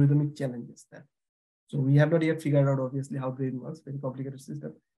algorithmic challenges there. So we have not yet figured out, obviously, how brain works, very complicated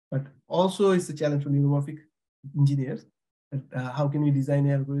system, but also it's a challenge for neuromorphic engineers. How can we design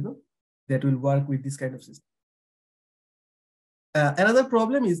an algorithm that will work with this kind of system? Another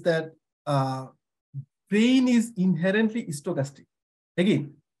problem is that brain is inherently stochastic.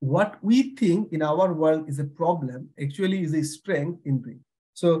 Again, what we think in our world is a problem actually is a strength in brain.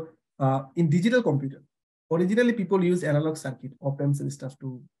 So in digital computer, originally people use analog circuit, op-amps and stuff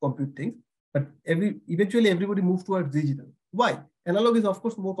to compute things, but eventually everybody moved towards digital. Why? Analog is of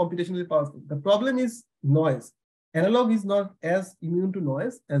course more computationally powerful. The problem is noise. Analog is not as immune to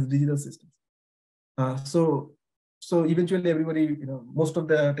noise as digital systems. So eventually everybody, most of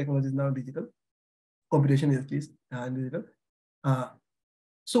the technology is now digital. Computation is at least digital.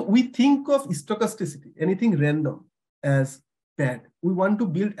 So we think of stochasticity, anything random, as bad. We want to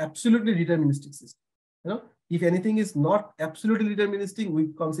build absolutely deterministic system. If anything is not absolutely deterministic, we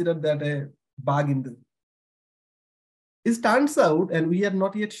consider that a bug in the. It turns out, and we are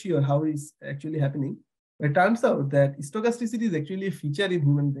not yet sure how it's actually happening, but it turns out that stochasticity is actually a feature in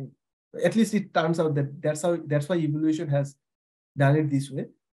human brain. At least it turns out that that's why evolution has done it this way.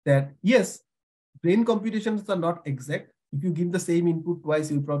 That yes, brain computations are not exact. If you give the same input twice,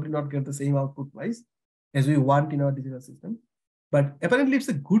 you'll probably not get the same output twice as we want in our digital system. But apparently it's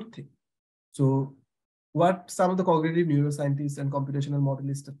a good thing. So what some of the cognitive neuroscientists and computational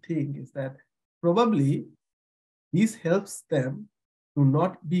modelists think is that probably this helps them to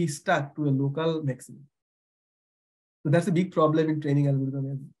not be stuck to a local maximum. So that's a big problem in training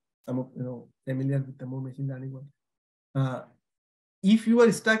algorithm, as some of familiar with the more machine learning one. If you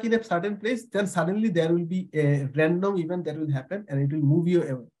are stuck in a certain place, then suddenly there will be a random event that will happen and it will move you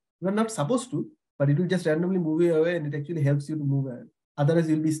away. You are not supposed to, but it will just randomly move you away and it actually helps you to move away. Otherwise,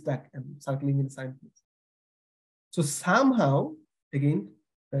 you'll be stuck and circling in the same place. So somehow, again,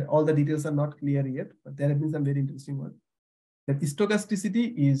 all the details are not clear yet, but there have been some very interesting ones. That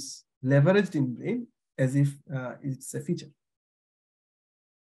stochasticity is leveraged in brain as if it's a feature.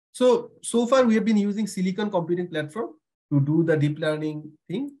 So far we have been using silicon computing platform to do the deep learning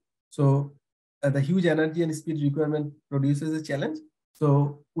thing. So the huge energy and speed requirement produces a challenge.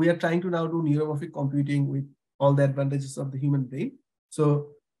 So we are trying to now do neuromorphic computing with all the advantages of the human brain.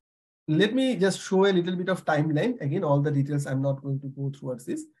 So let me just show a little bit of timeline. Again, all the details I'm not going to go towards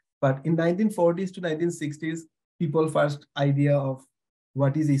this, but in 1940s to 1960s, people first idea of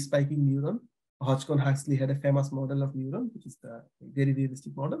what is a spiking neuron. Hodgkin-Huxley had a famous model of neuron, which is the very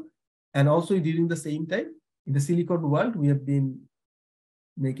realistic model. And also during the same time, in the silicon world, we have been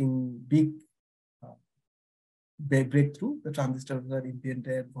making big breakthrough. The transistors were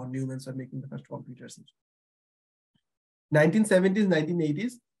invented, von Neumanns were making the first computers. 1970s,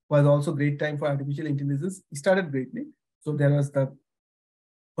 1980s was also great time for artificial intelligence. It started greatly. So there was the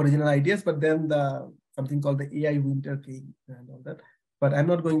original ideas, but then something called the AI winter came and all that. But I'm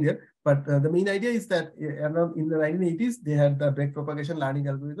not going there. But the main idea is that in the 1980s, they had the back propagation learning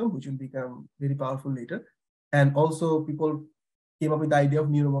algorithm, which will become very powerful later. And also people came up with the idea of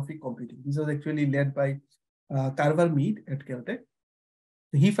neuromorphic computing. This was actually led by Carver Mead at Caltech.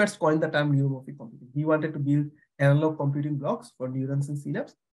 He first coined the term neuromorphic computing. He wanted to build analog computing blocks for neurons and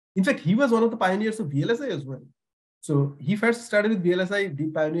synapses. In fact, he was one of the pioneers of VLSI as well. So he first started with VLSI,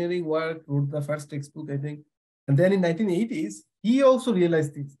 did pioneering work, wrote the first textbook, I think. And then in 1980s, he also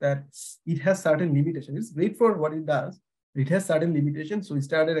realized this, that it has certain limitations. It's great for what it does. It has certain limitations. So he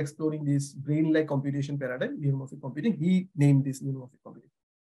started exploring this brain-like computation paradigm, neuromorphic computing. He named this neuromorphic computing.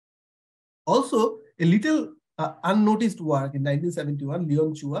 Also, a little unnoticed work in 1971,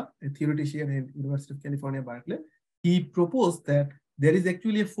 Leon Chua, a theoretician at University of California, Berkeley, he proposed that there is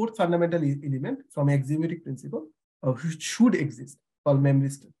actually a fourth fundamental element from axiomatic principle which should exist, called memory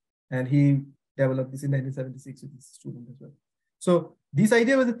state. And he developed this in 1976 with his student as well. So this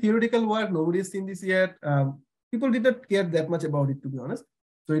idea was a theoretical work. Nobody has seen this yet. People did not care that much about it, to be honest.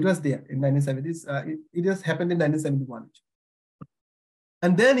 So it was there in 1970s. It just happened in 1971.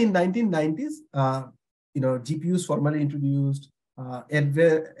 And then in 1990s, GPUs formally introduced,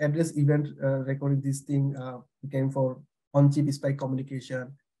 address event recording. This thing became for on-chip spike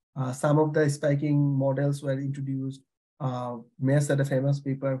communication. Some of the spiking models were introduced. Mess had a famous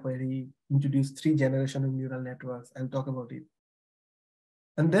paper where he introduced 3 generations of neural networks. I'll talk about it.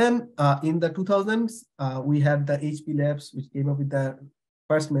 And then in the 2000s, we had the HP Labs, which came up with the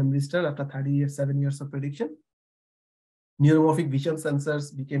first memory star after 7 years of prediction. Neuromorphic vision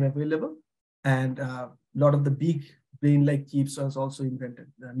sensors became available, and a lot of the big brain-like chips was also invented.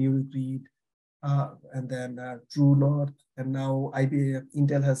 Neurogrid, and then True North, and now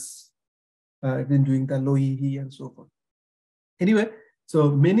Intel has been doing the low-E and so forth. Anyway, so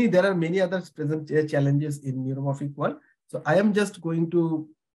there are many other present challenges in neuromorphic world. So I am just going to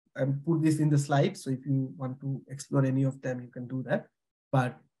put this in the slide. So if you want to explore any of them, you can do that.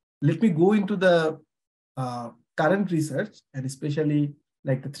 But let me go into the current research, and especially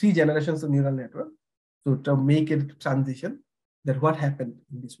like the 3 generations of neural network. So to make a transition, that what happened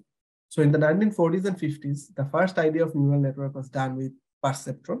in this way. So in the 1940s and 50s, the first idea of neural network was done with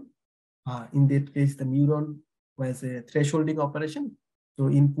perceptron. In that case, the neuron was a thresholding operation. So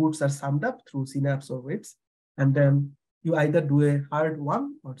inputs are summed up through synapse or weights, and then you either do a hard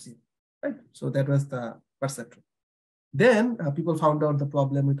 1 or 0, right? So that was the perceptron. Then people found out the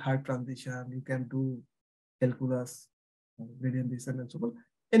problem with hard transition. You can do calculus, gradient descent, and so forth.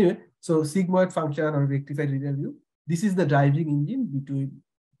 Anyway, so sigmoid function or rectified linear view. This is the driving engine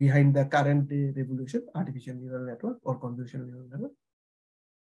behind the current day revolution, artificial neural network or convolutional neural network.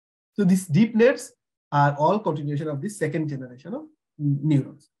 So these deep nets are all continuation of this second generation of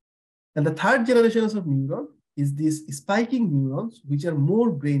neurons. And the third generation of neuron is these spiking neurons, which are more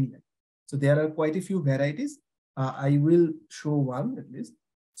brain-like. So there are quite a few varieties. I will show one at least.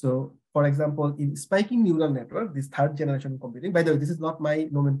 So for example, in spiking neural network, this third generation computing, by the way, this is not my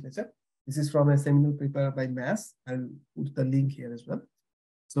nomenclature. This is from a seminal paper by Mass. I'll put the link here as well.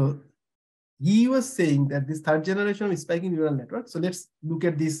 So he was saying that this third generation of spiking neural network. So let's look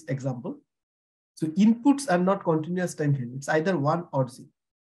at this example. So inputs are not continuous time value. It's either 1 or 0.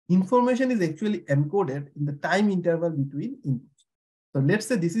 Information is actually encoded in the time interval between inputs. So let's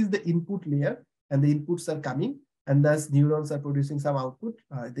say this is the input layer and the inputs are coming, and thus neurons are producing some output,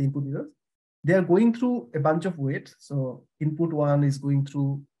 the input neurons. They are going through a bunch of weights. So input 1 is going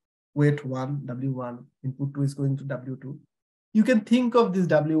through weight 1, W1. Input 2 is going to W2. You can think of this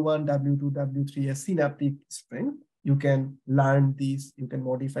W1, W2, W3 as synaptic string. You can learn these, you can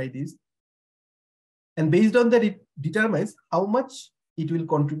modify these. And based on that, it determines how much it will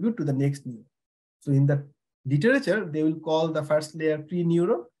contribute to the next neuron. So in the literature, they will call the first layer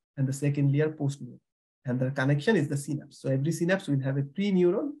pre-neuron and the second layer post-neuron. And the connection is the synapse. So every synapse will have a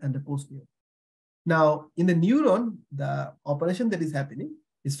pre-neuron and a post-neuron. Now, in the neuron, the operation that is happening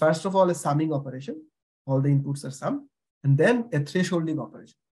is first of all a summing operation. All the inputs are summed. And then a thresholding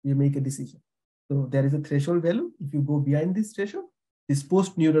operation. You make a decision. So there is a threshold value. If you go behind this threshold, this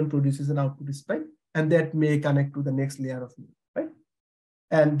post-neuron produces an output spike, and that may connect to the next layer of neuron, right?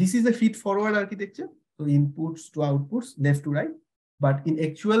 And this is a feed-forward architecture. So inputs to outputs, left to right. But in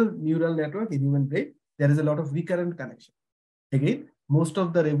actual neural network in human brain, there is a lot of recurrent connection. Again, most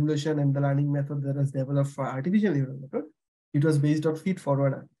of the revolution and the learning method that was developed for artificial neural network, it was based on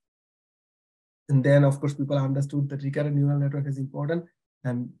feed-forward. And then, of course, people understood that recurrent neural network is important.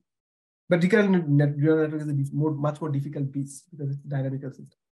 But recurrent neural network is a much more difficult beast because it's a dynamical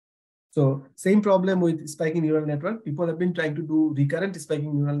system. So same problem with spiking neural network. People have been trying to do recurrent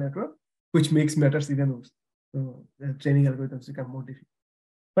spiking neural network, which makes matters even worse. So training algorithms become more difficult.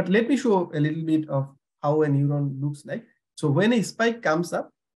 But let me show a little bit of how a neuron looks like. So when a spike comes up,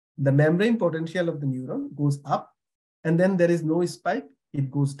 the membrane potential of the neuron goes up, and then there is no spike,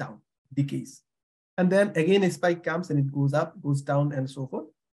 it goes down, decays. And then again, a spike comes and it goes up, goes down, and so forth.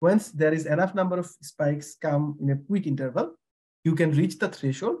 Once there is enough number of spikes come in a quick interval, you can reach the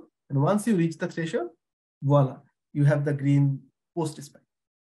threshold. And once you reach the threshold, voila, you have the green post spike.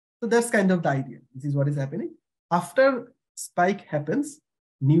 So that's kind of the idea. This is what is happening. After spike happens,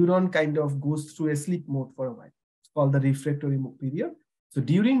 neuron kind of goes through a sleep mode for a while. It's called the refractory period. So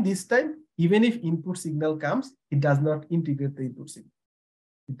during this time, even if input signal comes, it does not integrate the input signal.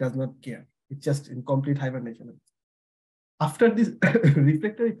 It does not care. It's just in complete hibernation. After this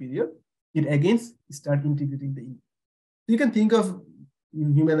refractory period, it again starts integrating the input. So you can think of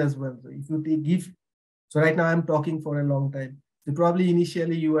human as well. So if you so right now I'm talking for a long time. So probably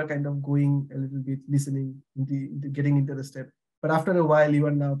initially you are kind of going a little bit, listening, into getting interested. But after a while, you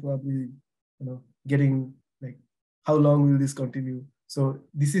are now probably, getting like, how long will this continue? So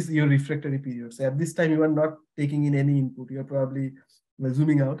this is your refractory period. So at this time, you are not taking in any input. You're probably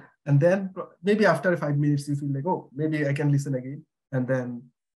zooming out. And then maybe after 5 minutes, you feel like, oh, maybe I can listen again. And then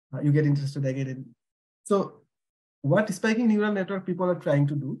you get interested again. So what spiking neural network people are trying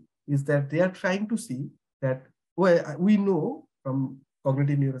to do is that they are trying to see that, well, we know from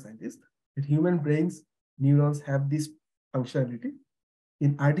cognitive neuroscientists that human brains, neurons have this functionality.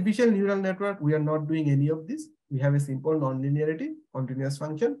 In artificial neural network, we are not doing any of this. We have a simple nonlinearity, continuous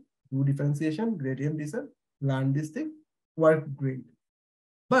function, do differentiation, gradient descent, learn this thing, work great.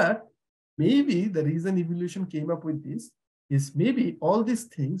 But maybe the reason evolution came up with this is maybe all these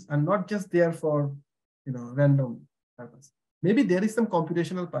things are not just there for random purpose. maybe there is some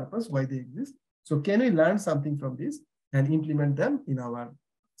computational purpose why they exist. So can we learn something from this and implement them in our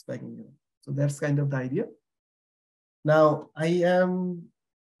spiking neuron? So that's kind of the idea. Now, I am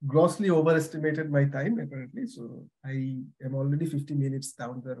grossly overestimated my time apparently. So I am already 50 minutes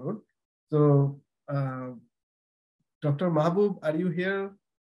down the road. So Dr. Mahbub, are you here?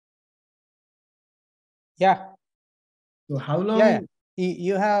 Yeah. So how long? Yeah,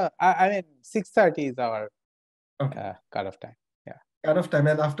 you have, I mean, 6:30 is our cutoff time. Yeah. Cutoff time.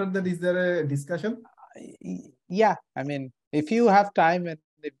 And after that, is there a discussion? Yeah, I mean, if you have time and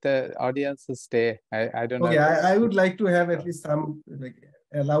if the audience will stay, I don't know. Okay, I would like to have at least some, like,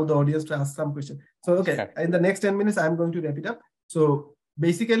 allow the audience to ask some questions. So, okay, sure. In the next 10 minutes, I'm going to wrap it up. So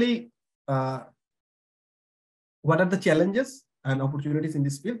basically, what are the challenges and opportunities in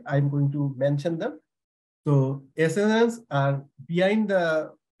this field? I'm going to mention them. So SNNs are behind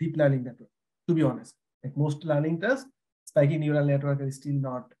the deep learning network, to be honest. Like most learning tasks, spiking neural network is still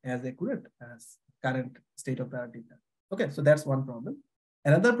not as accurate as current state of the art data. Okay, so that's one problem.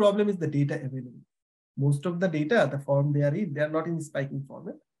 Another problem is the data availability. Most of the data, the form they are in, they are not in spiking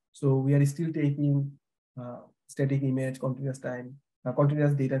format. So we are still taking static image, continuous time,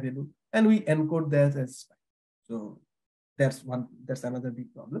 continuous data value, and we encode that as spike. So that's another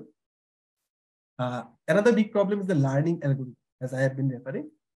big problem. Another big problem is the learning algorithm, as I have been referring.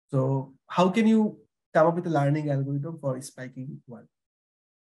 So how can you come up with a learning algorithm for spiking one,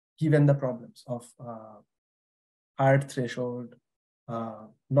 given the problems of hard threshold,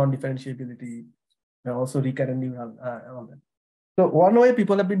 non-differentiability, and also recurrent neural, all that. So one way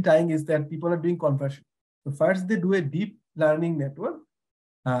people have been trying is that people are doing conversion. So first they do a deep learning network,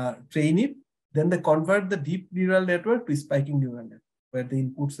 train it, then they convert the deep neural network to spiking neural network, where the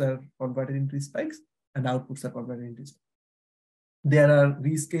inputs are converted into spikes and outputs are converted into spikes. There are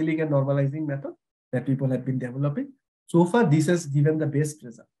rescaling and normalizing methods that people have been developing. So far, this has given the best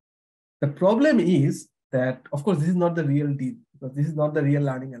result. The problem is that, of course, this is not the real deal, because this is not the real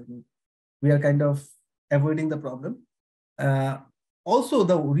learning algorithm. We are kind of avoiding the problem. Also,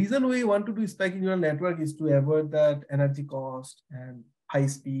 the reason we want to do spiking neural network is to avoid that energy cost and high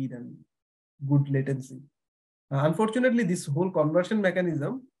speed and good latency. Unfortunately, this whole conversion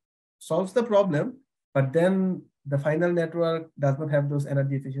mechanism solves the problem, but then the final network does not have those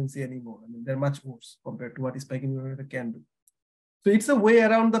energy efficiency anymore. I mean, they're much worse compared to what spiking neural network can do. So it's a way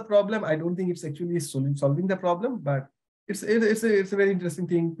around the problem. I don't think it's actually solving the problem, but it's a very interesting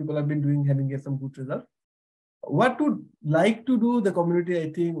thing people have been doing, having get some good results. What would like to do the community,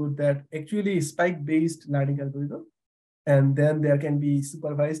 I think, would that actually spike-based learning algorithm, and then there can be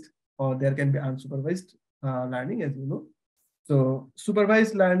supervised or there can be unsupervised learning, as you know. So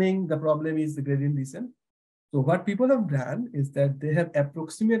supervised learning, the problem is the gradient descent. So what people have done is that they have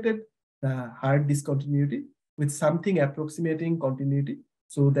approximated the hard discontinuity with something approximating continuity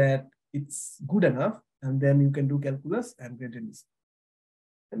so that it's good enough, and then you can do calculus and gradient descent.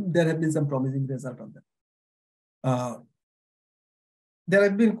 And there have been some promising results on that. There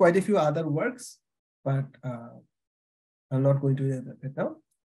have been quite a few other works, but I'm not going to do that right now.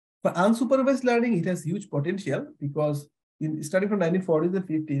 For unsupervised learning, it has huge potential because starting from 1940s and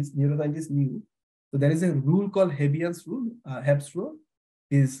 50s, neuroscientists knew. So there is a rule called Hebbian's rule, Hebb's rule,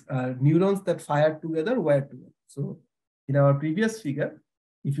 is neurons that fire together wire together. So in our previous figure,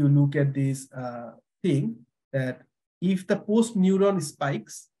 if you look at this thing, that if the post neuron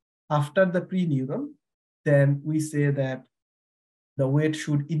spikes after the pre-neuron, then we say that the weight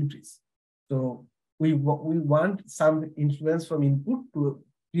should increase. So we want some influence from input to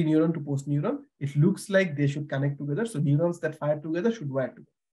pre-neuron to post-neuron. It looks like they should connect together. So neurons that fire together should wire together.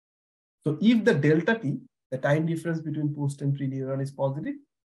 So if the delta t, the time difference between post and pre-neuron, is positive,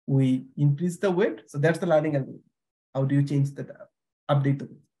 we increase the weight. So that's the learning algorithm. How do you change the update the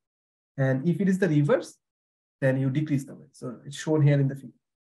weight? And if it is the reverse, then you decrease the weight. So it's shown here in the figure.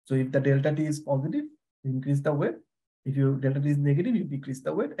 So if the delta t is positive, you increase the weight. If your delta t is negative, you decrease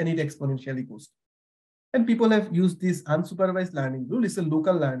the weight, and it exponentially goes. And people have used this unsupervised learning rule. It's a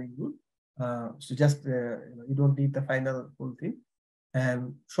local learning rule. So just you don't need the final whole thing,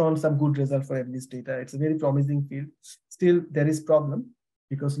 and shown some good result for this data. It's a very promising field. Still, there is problem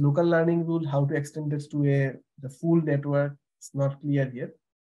because local learning rule, how to extend this to the full network, it's not clear here.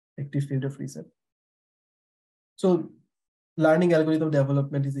 Active field of research. So learning algorithm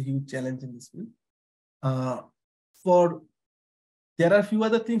development is a huge challenge in this field. There are a few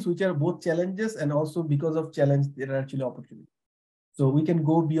other things which are both challenges, and also because of challenge, there are actually opportunities. So we can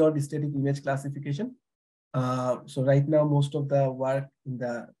go beyond static image classification. So right now, most of the work in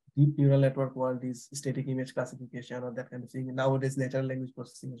the deep neural network world is static image classification or that kind of thing. Nowadays, natural language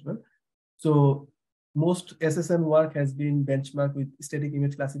processing as well. So most SSN work has been benchmarked with static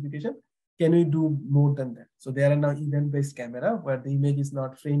image classification. Can we do more than that? So there are now event-based camera where the image is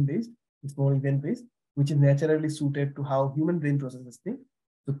not frame-based, it's more event-based, which is naturally suited to how human brain processes things.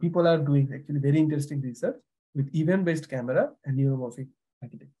 So people are doing actually very interesting research with event-based camera and neuromorphic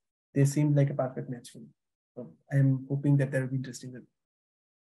architecture. They seem like a perfect match for me. So I am hoping that that will be interesting.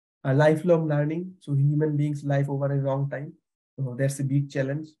 Lifelong learning, so human beings life over a long time. So that's a big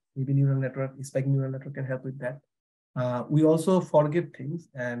challenge. Maybe neural network, spike neural network can help with that. We also forget things,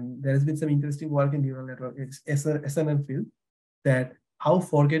 and there has been some interesting work in neural network, SNN field, that how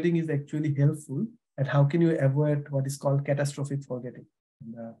forgetting is actually helpful, and how can you avoid what is called catastrophic forgetting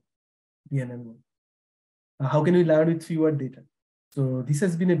in the DNN world. How can we learn with fewer data? So this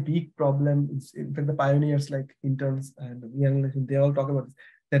has been a big problem. In fact, the pioneers like interns and they all talk about this,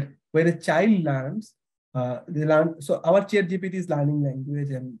 that when a child learns, they learn. So our ChatGPT is learning language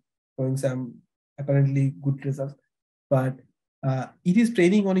and showing some apparently good results, but it is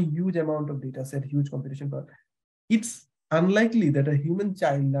training on a huge amount of data set, huge computation power. It's unlikely that a human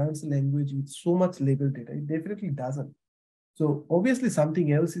child learns a language with so much labeled data. It definitely doesn't. So obviously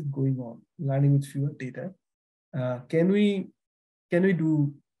something else is going on, learning with fewer data. Can we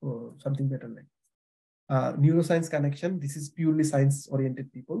do something better like neuroscience connection? This is purely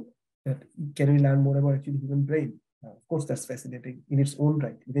science-oriented people. That can we learn more about actually human brain? Of course, that's fascinating in its own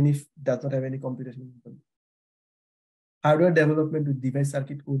right, even if it does not have any computation. Hardware development with device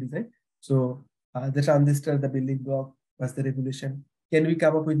circuit co-design. So the transistor, the building block, was the revolution. Can we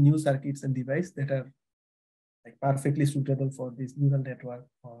come up with new circuits and devices that are like perfectly suitable for this neural network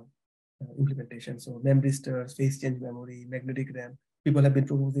or implementation? So memristors, phase change memory, magnetic RAM. People have been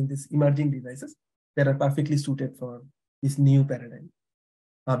proposing these emerging devices that are perfectly suited for this new paradigm.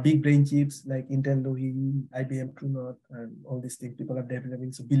 Big brain chips like Intel Lohi, IBM TrueNOT, and all these things people are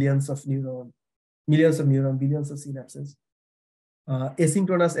developing. So billions of neurons, millions of neurons, billions of synapses.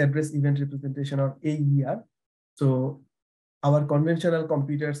 Asynchronous address event representation, or AER. So our conventional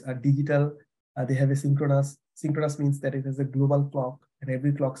computers are digital. They have a synchronous. Synchronous means that it has a global clock, and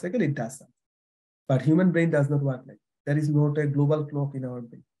every clock cycle it does something. But human brain does not work like that. There is not a global clock in our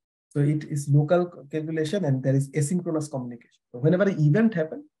brain. So it is local calculation, and there is asynchronous communication. So whenever an event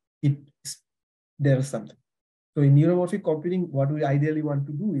happens, there is something. So in neuromorphic computing, what we ideally want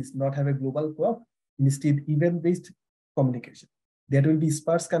to do is not have a global clock, instead event-based communication. There will be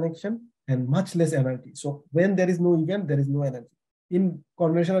sparse connection and much less energy. So when there is no event, there is no energy. In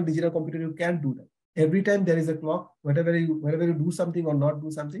conventional digital computer, you can't do that. Every time there is a clock, whenever you do something or not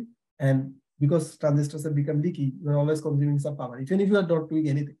do something, and because transistors have become leaky, you're always consuming some power, even if you are not doing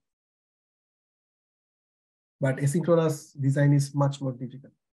anything. But asynchronous design is much more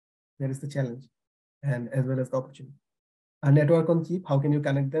difficult. There is the challenge, and as well as the opportunity. A network on chip, how can you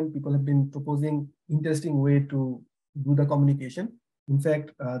connect them? People have been proposing interesting way to do the communication. In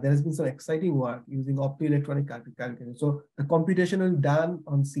fact, there has been some exciting work using optoelectronic calculation. So the computation will be done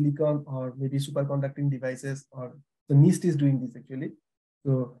on silicon or maybe superconducting devices, or the NIST is doing this actually.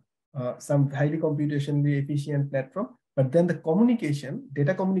 So some highly computationally efficient platform, but then the communication,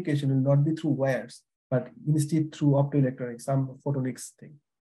 data communication will not be through wires, but instead through optoelectronics, some photonics thing.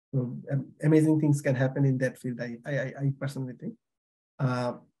 So amazing things can happen in that field, I personally think.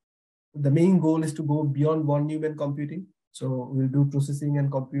 The main goal is to go beyond von Neumann computing. So we'll do processing and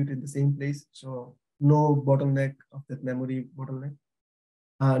compute in the same place. So no bottleneck of that memory bottleneck.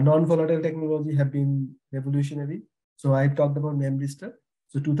 Non-volatile technology have been revolutionary. So I talked about memristor.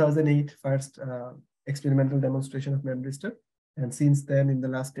 So 2008, first experimental demonstration of memristor. And since then, in the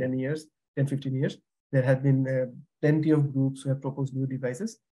last 10 years, 10, 15 years, there have been plenty of groups who have proposed new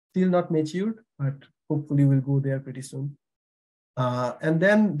devices. Still not matured, but hopefully we'll go there pretty soon. And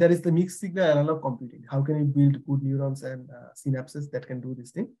then there is the mixed signal analog computing. How can you build good neurons and synapses that can do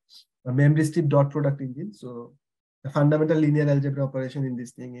this thing? A memory strip dot product engine. So the fundamental linear algebra operation in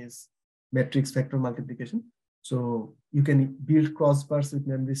this thing is matrix vector multiplication. So you can build crossbars with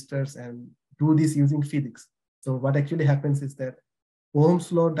memristors and do this using physics. So what actually happens is that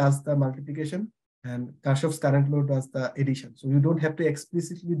Ohm's law does the multiplication and Kirchhoff's current law does the addition. So you don't have to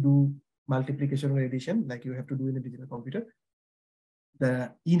explicitly do multiplication or addition like you have to do in a digital computer.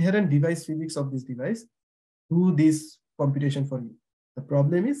 The inherent device physics of this device do this computation for you. The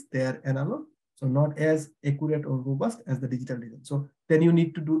problem is they are analog, so not as accurate or robust as the digital design. So then you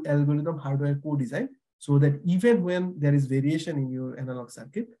need to do algorithm hardware co-design so that even when there is variation in your analog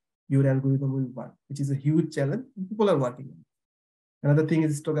circuit, your algorithm will work, which is a huge challenge. People are working on it. Another thing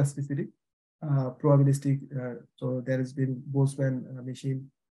is stochasticity, probabilistic. So there has been Boltzmann machine,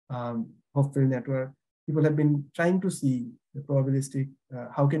 Hopfield network. people have been trying to see the probabilistic,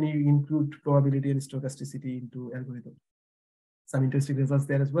 how can you include probability and stochasticity into algorithm. Some interesting results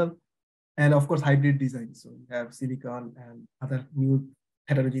there as well. And of course, hybrid design. So you have silicon and other new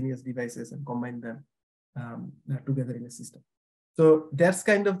heterogeneous devices and combine them together in a system. So that's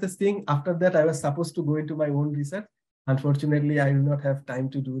kind of this thing. After that, I was supposed to go into my own research. Unfortunately, I will not have time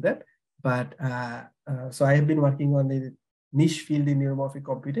to do that. But so I have been working on a niche field in neuromorphic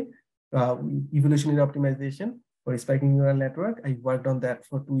computing, evolutionary optimization for spiking neural network. I worked on that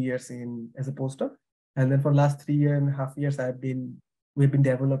for 2 years as a postdoc. And then for last 3.5 years, we've been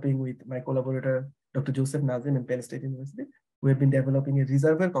developing with my collaborator, Dr. Joseph Nazim in Penn State University. We've been developing a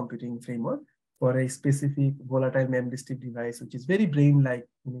reservoir computing framework for a specific volatile memristive device, which is very brain-like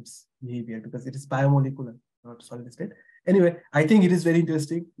in its behavior because it is biomolecular, not solid state. Anyway, I think it is very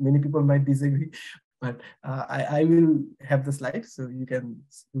interesting. Many people might disagree, but I will have the slides so you can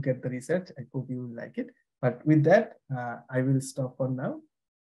look at the research. I hope you will like it. But with that, I will stop for now.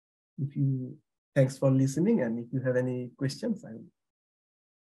 Thanks for listening, and if you have any questions, I will.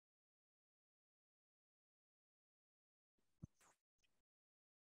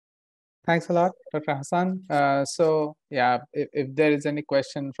 Thanks a lot, Dr. Hasan. So yeah, if there is any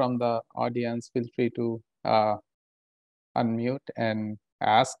question from the audience, feel free to unmute and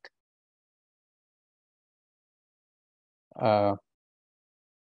ask.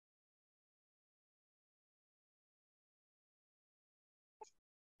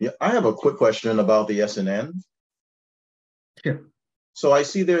 Yeah, I have a quick question about the SNN. Yeah. So I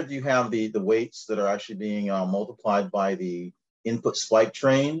see there you have the weights that are actually being multiplied by the input spike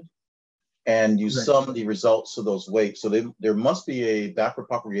train, and you sum the results of those weights. So there must be a backward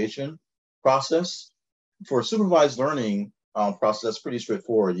propagation process. For a supervised learning process, that's pretty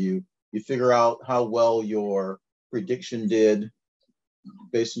straightforward. You figure out how well your prediction did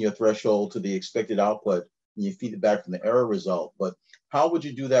based on your threshold to the expected output, and you feed it back from the error result. But how would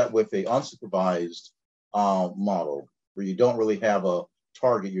you do that with a unsupervised model where you don't really have a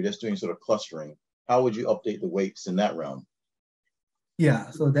target, you're just doing sort of clustering? How would you update the weights in that realm?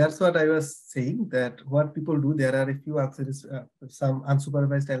 Yeah, so that's what I was saying, that what people do, there are a few answers, some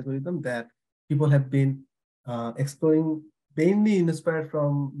unsupervised algorithm that people have been exploring, mainly inspired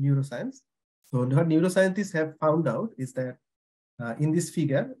from neuroscience. So what neuroscientists have found out is that in this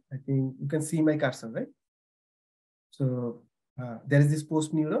figure, I think you can see my cursor, right? So there is this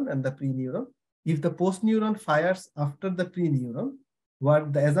post neuron and the pre-neuron. If the post neuron fires after the pre-neuron,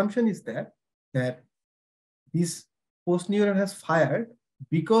 what the assumption is that this post neuron has fired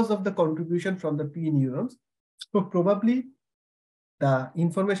because of the contribution from the pre-neurons. So probably the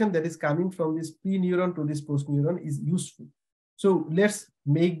information that is coming from this pre-neuron to this post neuron is useful. So let's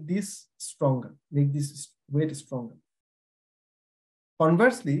make this stronger, make this weight stronger.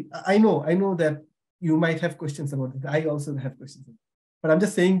 Conversely, I know that you might have questions about it. I also have questions, but I'm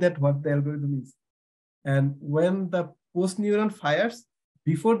just saying that what the algorithm is. And when the post neuron fires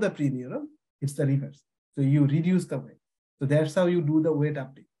before the pre-neuron, it's the reverse. So you reduce the weight. So that's how you do the weight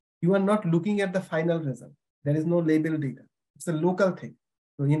update. You are not looking at the final result. There is no label data. It's a local thing.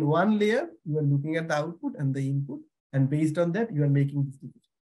 So in one layer, you are looking at the output and the input, and based on that, you are making this decision.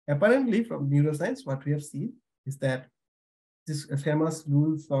 Apparently, from neuroscience, what we have seen is that this famous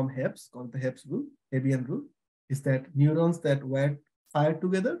rule from Hebs, called the Hebs rule, Hebbian rule, is that neurons that fire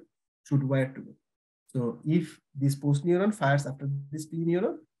together should wire together. So if this post neuron fires after this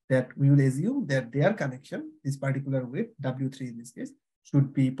pre-neuron, that we will assume that their connection, this particular weight, W3 in this case,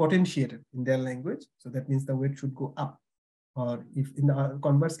 should be potentiated in their language. So that means the weight should go up. Or if in the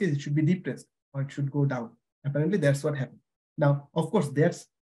converse case, it should be depressed or it should go down. Apparently, that's what happened. Now, of course, that's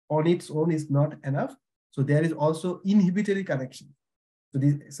on its own is not enough. So there is also inhibitory connection.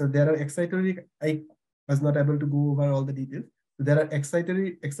 So there are excitatory, I was not able to go over all the details. So there are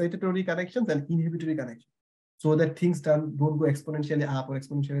excitatory connections and inhibitory connections, so that things don't go exponentially up or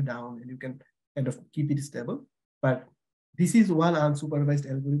exponentially down, and you can kind of keep it stable. But this is one unsupervised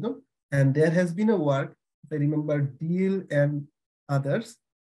algorithm. And there has been a work, if I remember, Deal and others,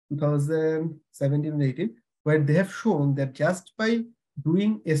 2017 and 18, where they have shown that just by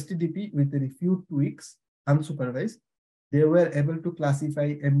doing STDP with a few tweaks, unsupervised, they were able to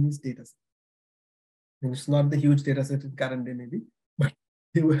classify MNIST dataset. And it's not the huge dataset in current day maybe, but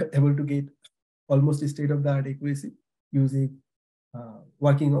they were able to get almost state-of-the-art accuracy using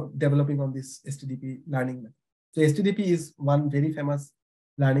developing on this STDP learning method. So STDP is one very famous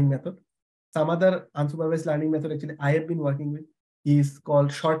learning method. Some other unsupervised learning method actually I have been working with is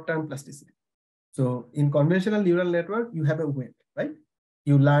called short-term plasticity. So in conventional neural network, you have a weight, right?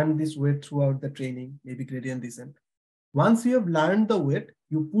 You learn this weight throughout the training, maybe gradient descent. Once you have learned the weight,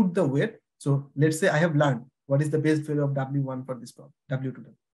 you put the weight So let's say I have learned what is the best value of W1 for this problem, W2.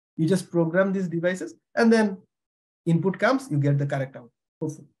 You just program these devices, and then input comes, you get the correct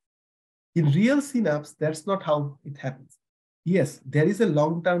output. In real synapse, that's not how it happens. Yes, there is a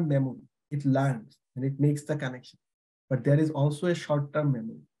long-term memory. It learns and it makes the connection. But there is also a short-term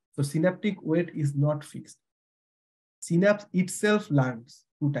memory. So synaptic weight is not fixed. Synapse itself learns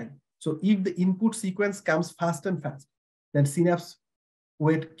through time. So if the input sequence comes fast and fast, then synapse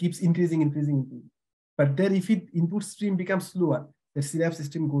weight keeps increasing. But then if input stream becomes slower, the synapse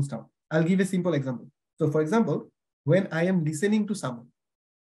stream goes down. I'll give a simple example. So for example, when I am listening to someone,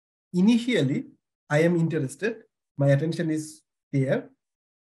 initially I am interested, my attention is there.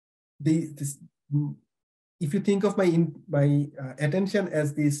 If you think of my attention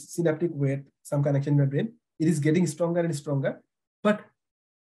as this synaptic weight, some connection in my brain, it is getting stronger and stronger. But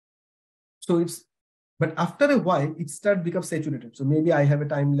after a while, it starts become saturated. So maybe I have a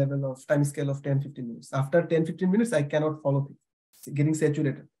time scale of 10-15 minutes. After 10-15 minutes, I cannot follow things. It's getting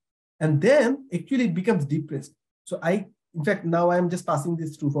saturated. And then actually it becomes depressed. So in fact, now I'm just passing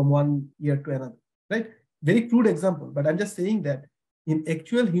this through from one year to another, right? Very crude example, but I'm just saying that in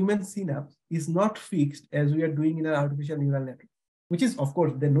actual human synapse is not fixed as we are doing in an artificial neural network, which is, of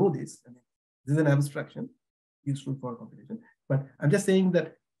course, they know this. I mean, this is an abstraction useful for computation, but I'm just saying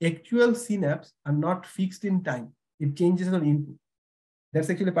that actual synapse are not fixed in time. It changes on input. That's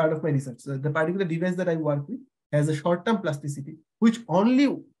actually part of my research. So the particular device that I work with has a short-term plasticity, which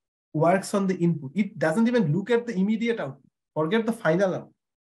only works on the input. It doesn't even look at the immediate output. Forget the final output.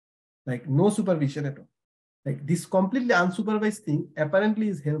 Like no supervision at all. Like this completely unsupervised thing apparently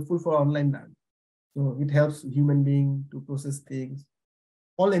is helpful for online learning. So it helps human beings to process things,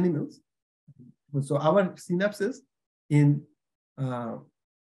 all animals. So our synapses in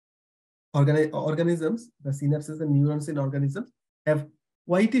organisms, the synapses and neurons in organisms have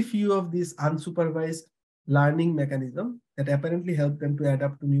quite a few of these unsupervised learning mechanisms that apparently help them to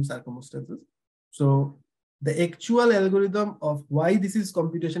adapt to new circumstances. So the actual algorithm of why this is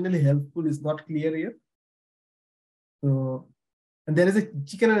computationally helpful is not clear yet. So, and there is a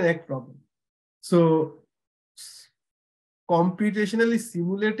chicken and egg problem. So computationally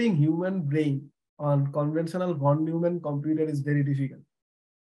simulating human brain on conventional von Neumann computer is very difficult.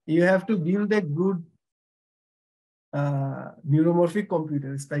 You have to build a good neuromorphic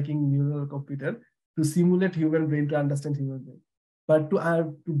computer, spiking neural computer to simulate human brain, to understand human brain. But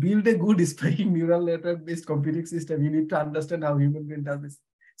to build a good spiking neural network-based computing system, you need to understand how human brain does this.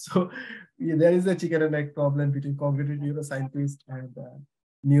 So yeah, there is a chicken and egg problem between cognitive neuroscientists and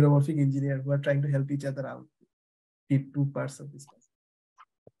neuromorphic engineer who are trying to help each other out. Keep two parts of this.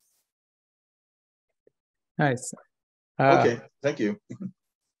 Nice. Okay, thank you.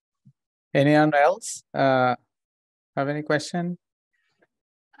 Anyone else have any question?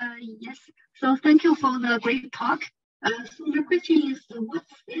 Yes. So thank you for the great talk. So my question is,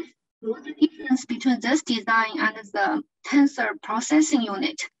 what's the difference between this design and the tensor processing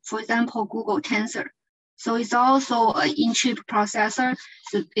unit? For example, Google Tensor. So it's also an in-chip processor.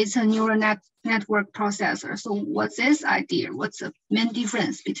 So it's a neural network processor. So what's this idea? What's the main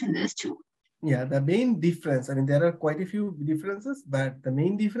difference between these two? Yeah, the main difference, I mean, there are quite a few differences, but the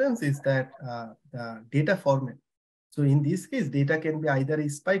main difference is that the data format. So in this case, data can be either a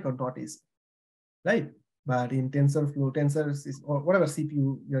spike or not a spike, right? But in TensorFlow, tensors is, or whatever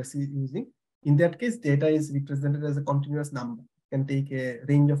CPU you're using, in that case, data is represented as a continuous number. You can take a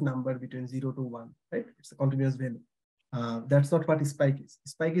range of number between 0 to 1, right? It's a continuous value. That's not what a spike is.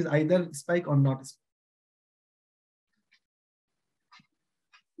 Spike is either spike or not a spike.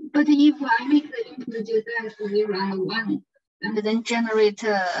 But if I make the input data as 0 and 1, and then generate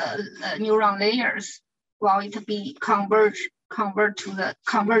neuron layers, will it be converge to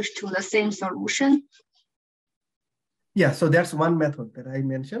the same solution? Yeah, so that's one method that I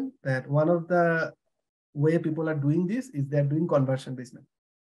mentioned, that one of the way people are doing this is they're doing conversion based method.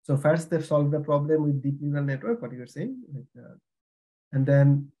 So first they solve the problem with deep neural network, what you're saying, and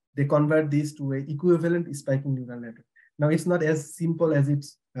then they convert this to an equivalent spiking neural network. Now it's not as simple as it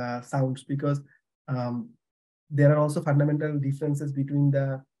sounds, because there are also fundamental differences between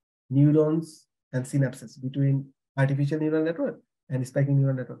the neurons and synapses, between artificial neural network and spiking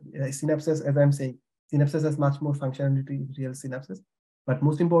neural network. Synapses, as I'm saying, synapses has much more functionality in real synapses, but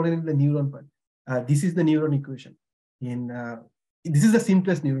most importantly, the neuron part. This is the neuron equation. This is the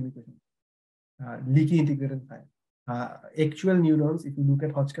simplest neuron equation, leaky integrated file. Actual neurons, if you look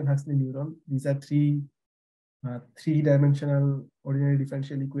at Hodgkin-Huxley neuron, these are three-dimensional ordinary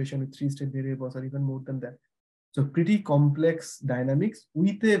differential equation with 3-state variables, or even more than that. So pretty complex dynamics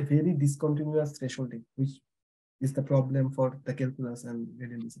with a very discontinuous thresholding, which is the problem for the calculus and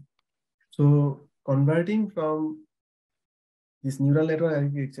radialism. So converting from this neural network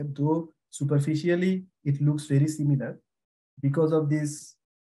architecture, though superficially it looks very similar, because of this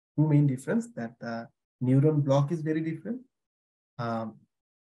two main difference, that the neuron block is very different.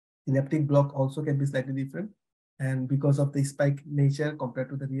 Synaptic block also can be slightly different. And because of the spike nature compared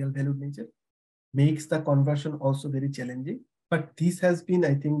to the real valued nature, makes the conversion also very challenging. But this has been,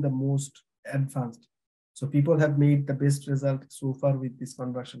 I think, the most advanced. So people have made the best result so far with this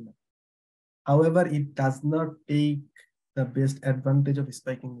conversion. However, it does not take the best advantage of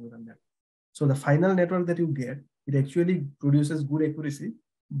spiking neural network. So the final network that you get, it actually produces good accuracy,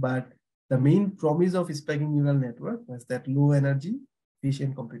 but the main promise of spiking neural network was that low energy,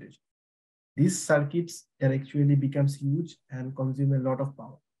 efficient computation. These circuits are actually becomes huge and consume a lot of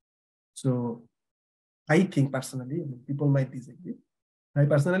power. So I think personally, I mean, people might disagree. I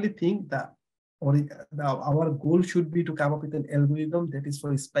personally think that our goal should be to come up with an algorithm that is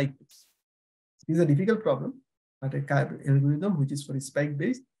for spike based. It is a difficult problem, but an algorithm which is for spike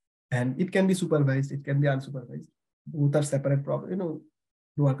based, and it can be supervised, it can be unsupervised. Both are separate problems, to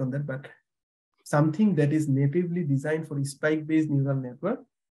work on that, but something that is natively designed for spike based neural network.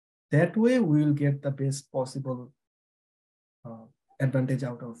 That way, we will get the best possible advantage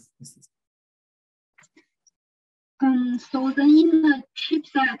out of this system. So then in the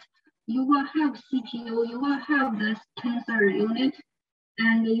chipset, you will have CPU, you will have the tensor unit,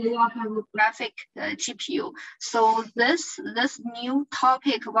 and you will have a graphic GPU. So this new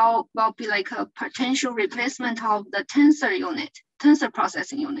topic will be like a potential replacement of the tensor unit, tensor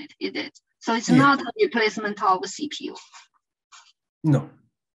processing unit, is it? So it's not a replacement of CPU. No.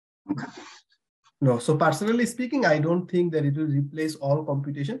 Okay. No. So personally speaking, I don't think that it will replace all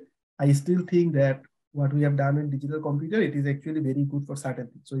computation. I still think that what we have done in digital computer, it is actually very good for certain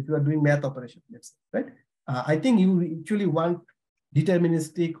things. So if you are doing math operation, let's say, right? I think you actually want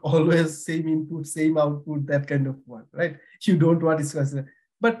deterministic, always same input, same output, that kind of one, right? You don't want to,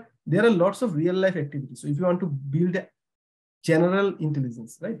 but there are lots of real life activities. So if you want to build a general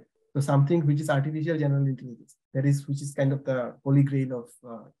intelligence, right? So something which is artificial general intelligence, which is kind of the holy grail of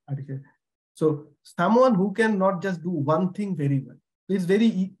artificial. So someone who can not just do one thing very well. So it's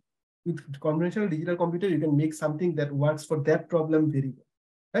very with conventional digital computer, you can make something that works for that problem very well,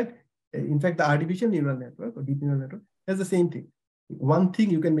 right? In fact, the artificial neural network or deep neural network has the same thing. One thing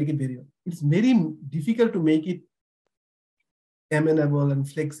you can make it very well. It's very difficult to make it amenable and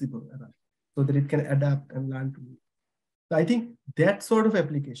flexible so that it can adapt and learn to move. So I think that sort of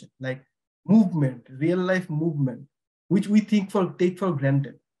application, like movement, real life movement, which we take for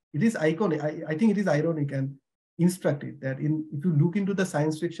granted, it is iconic. I think it is ironic and instructive that if you look into the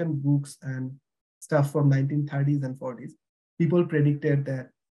science fiction books and stuff from 1930s and 40s, people predicted that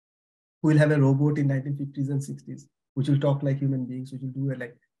we'll have a robot in 1950s and 60s, which will talk like human beings, which will do it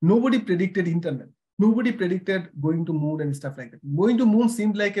like, nobody predicted internet. Nobody predicted going to moon and stuff like that. Going to moon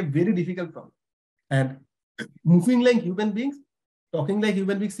seemed like a very difficult problem. And moving like human beings, talking like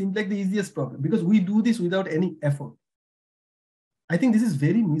human beings seemed like the easiest problem because we do this without any effort. I think this is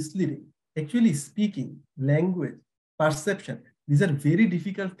very misleading. Actually speaking, language, perception, these are very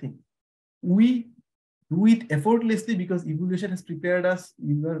difficult things. We do it effortlessly because evolution has prepared us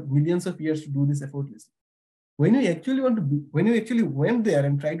millions of years to do this effortlessly. When you actually went there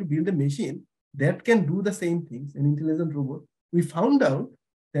and try to build a machine that can do the same things, an intelligent robot, we found out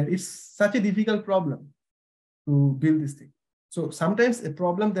that it's such a difficult problem to build this thing. So sometimes a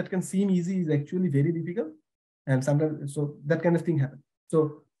problem that can seem easy is actually very difficult. And sometimes, so that kind of thing happens.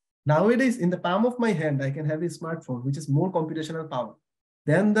 So nowadays, in the palm of my hand, I can have a smartphone, which is more computational power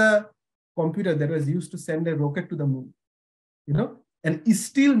than the computer that was used to send a rocket to the moon, and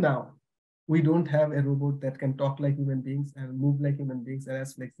still now, we don't have a robot that can talk like human beings and move like human beings and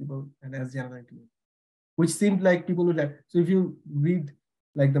as flexible and as general, which seemed like people would have. So if you read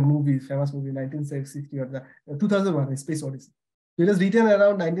like the famous movie 1960 or the 2001, Space Odyssey, it was written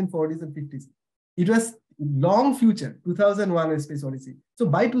around 1940s and 50s. It was long future, 2001, Space Odyssey. So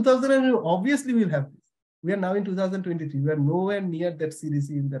by 2000, obviously we'll have this. We are now in 2023. We are nowhere near that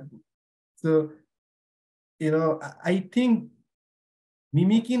CDC in that book. So, I think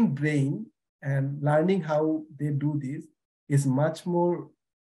mimicking brain and learning how they do this is much more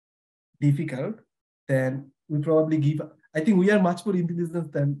difficult than we probably give. I think we are much more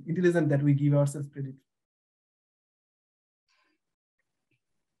intelligent than we give ourselves credit.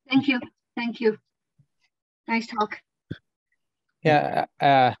 Thank you. Thank you. Nice talk.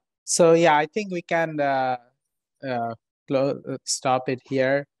 Yeah. So yeah, I think we can stop it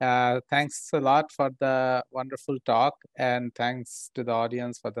here. Thanks a lot for the wonderful talk, and thanks to the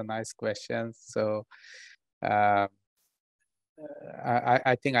audience for the nice questions. So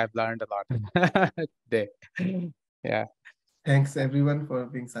I think I've learned a lot today. Yeah. Thanks everyone for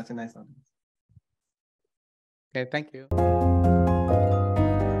being such a nice audience. Okay, thank you.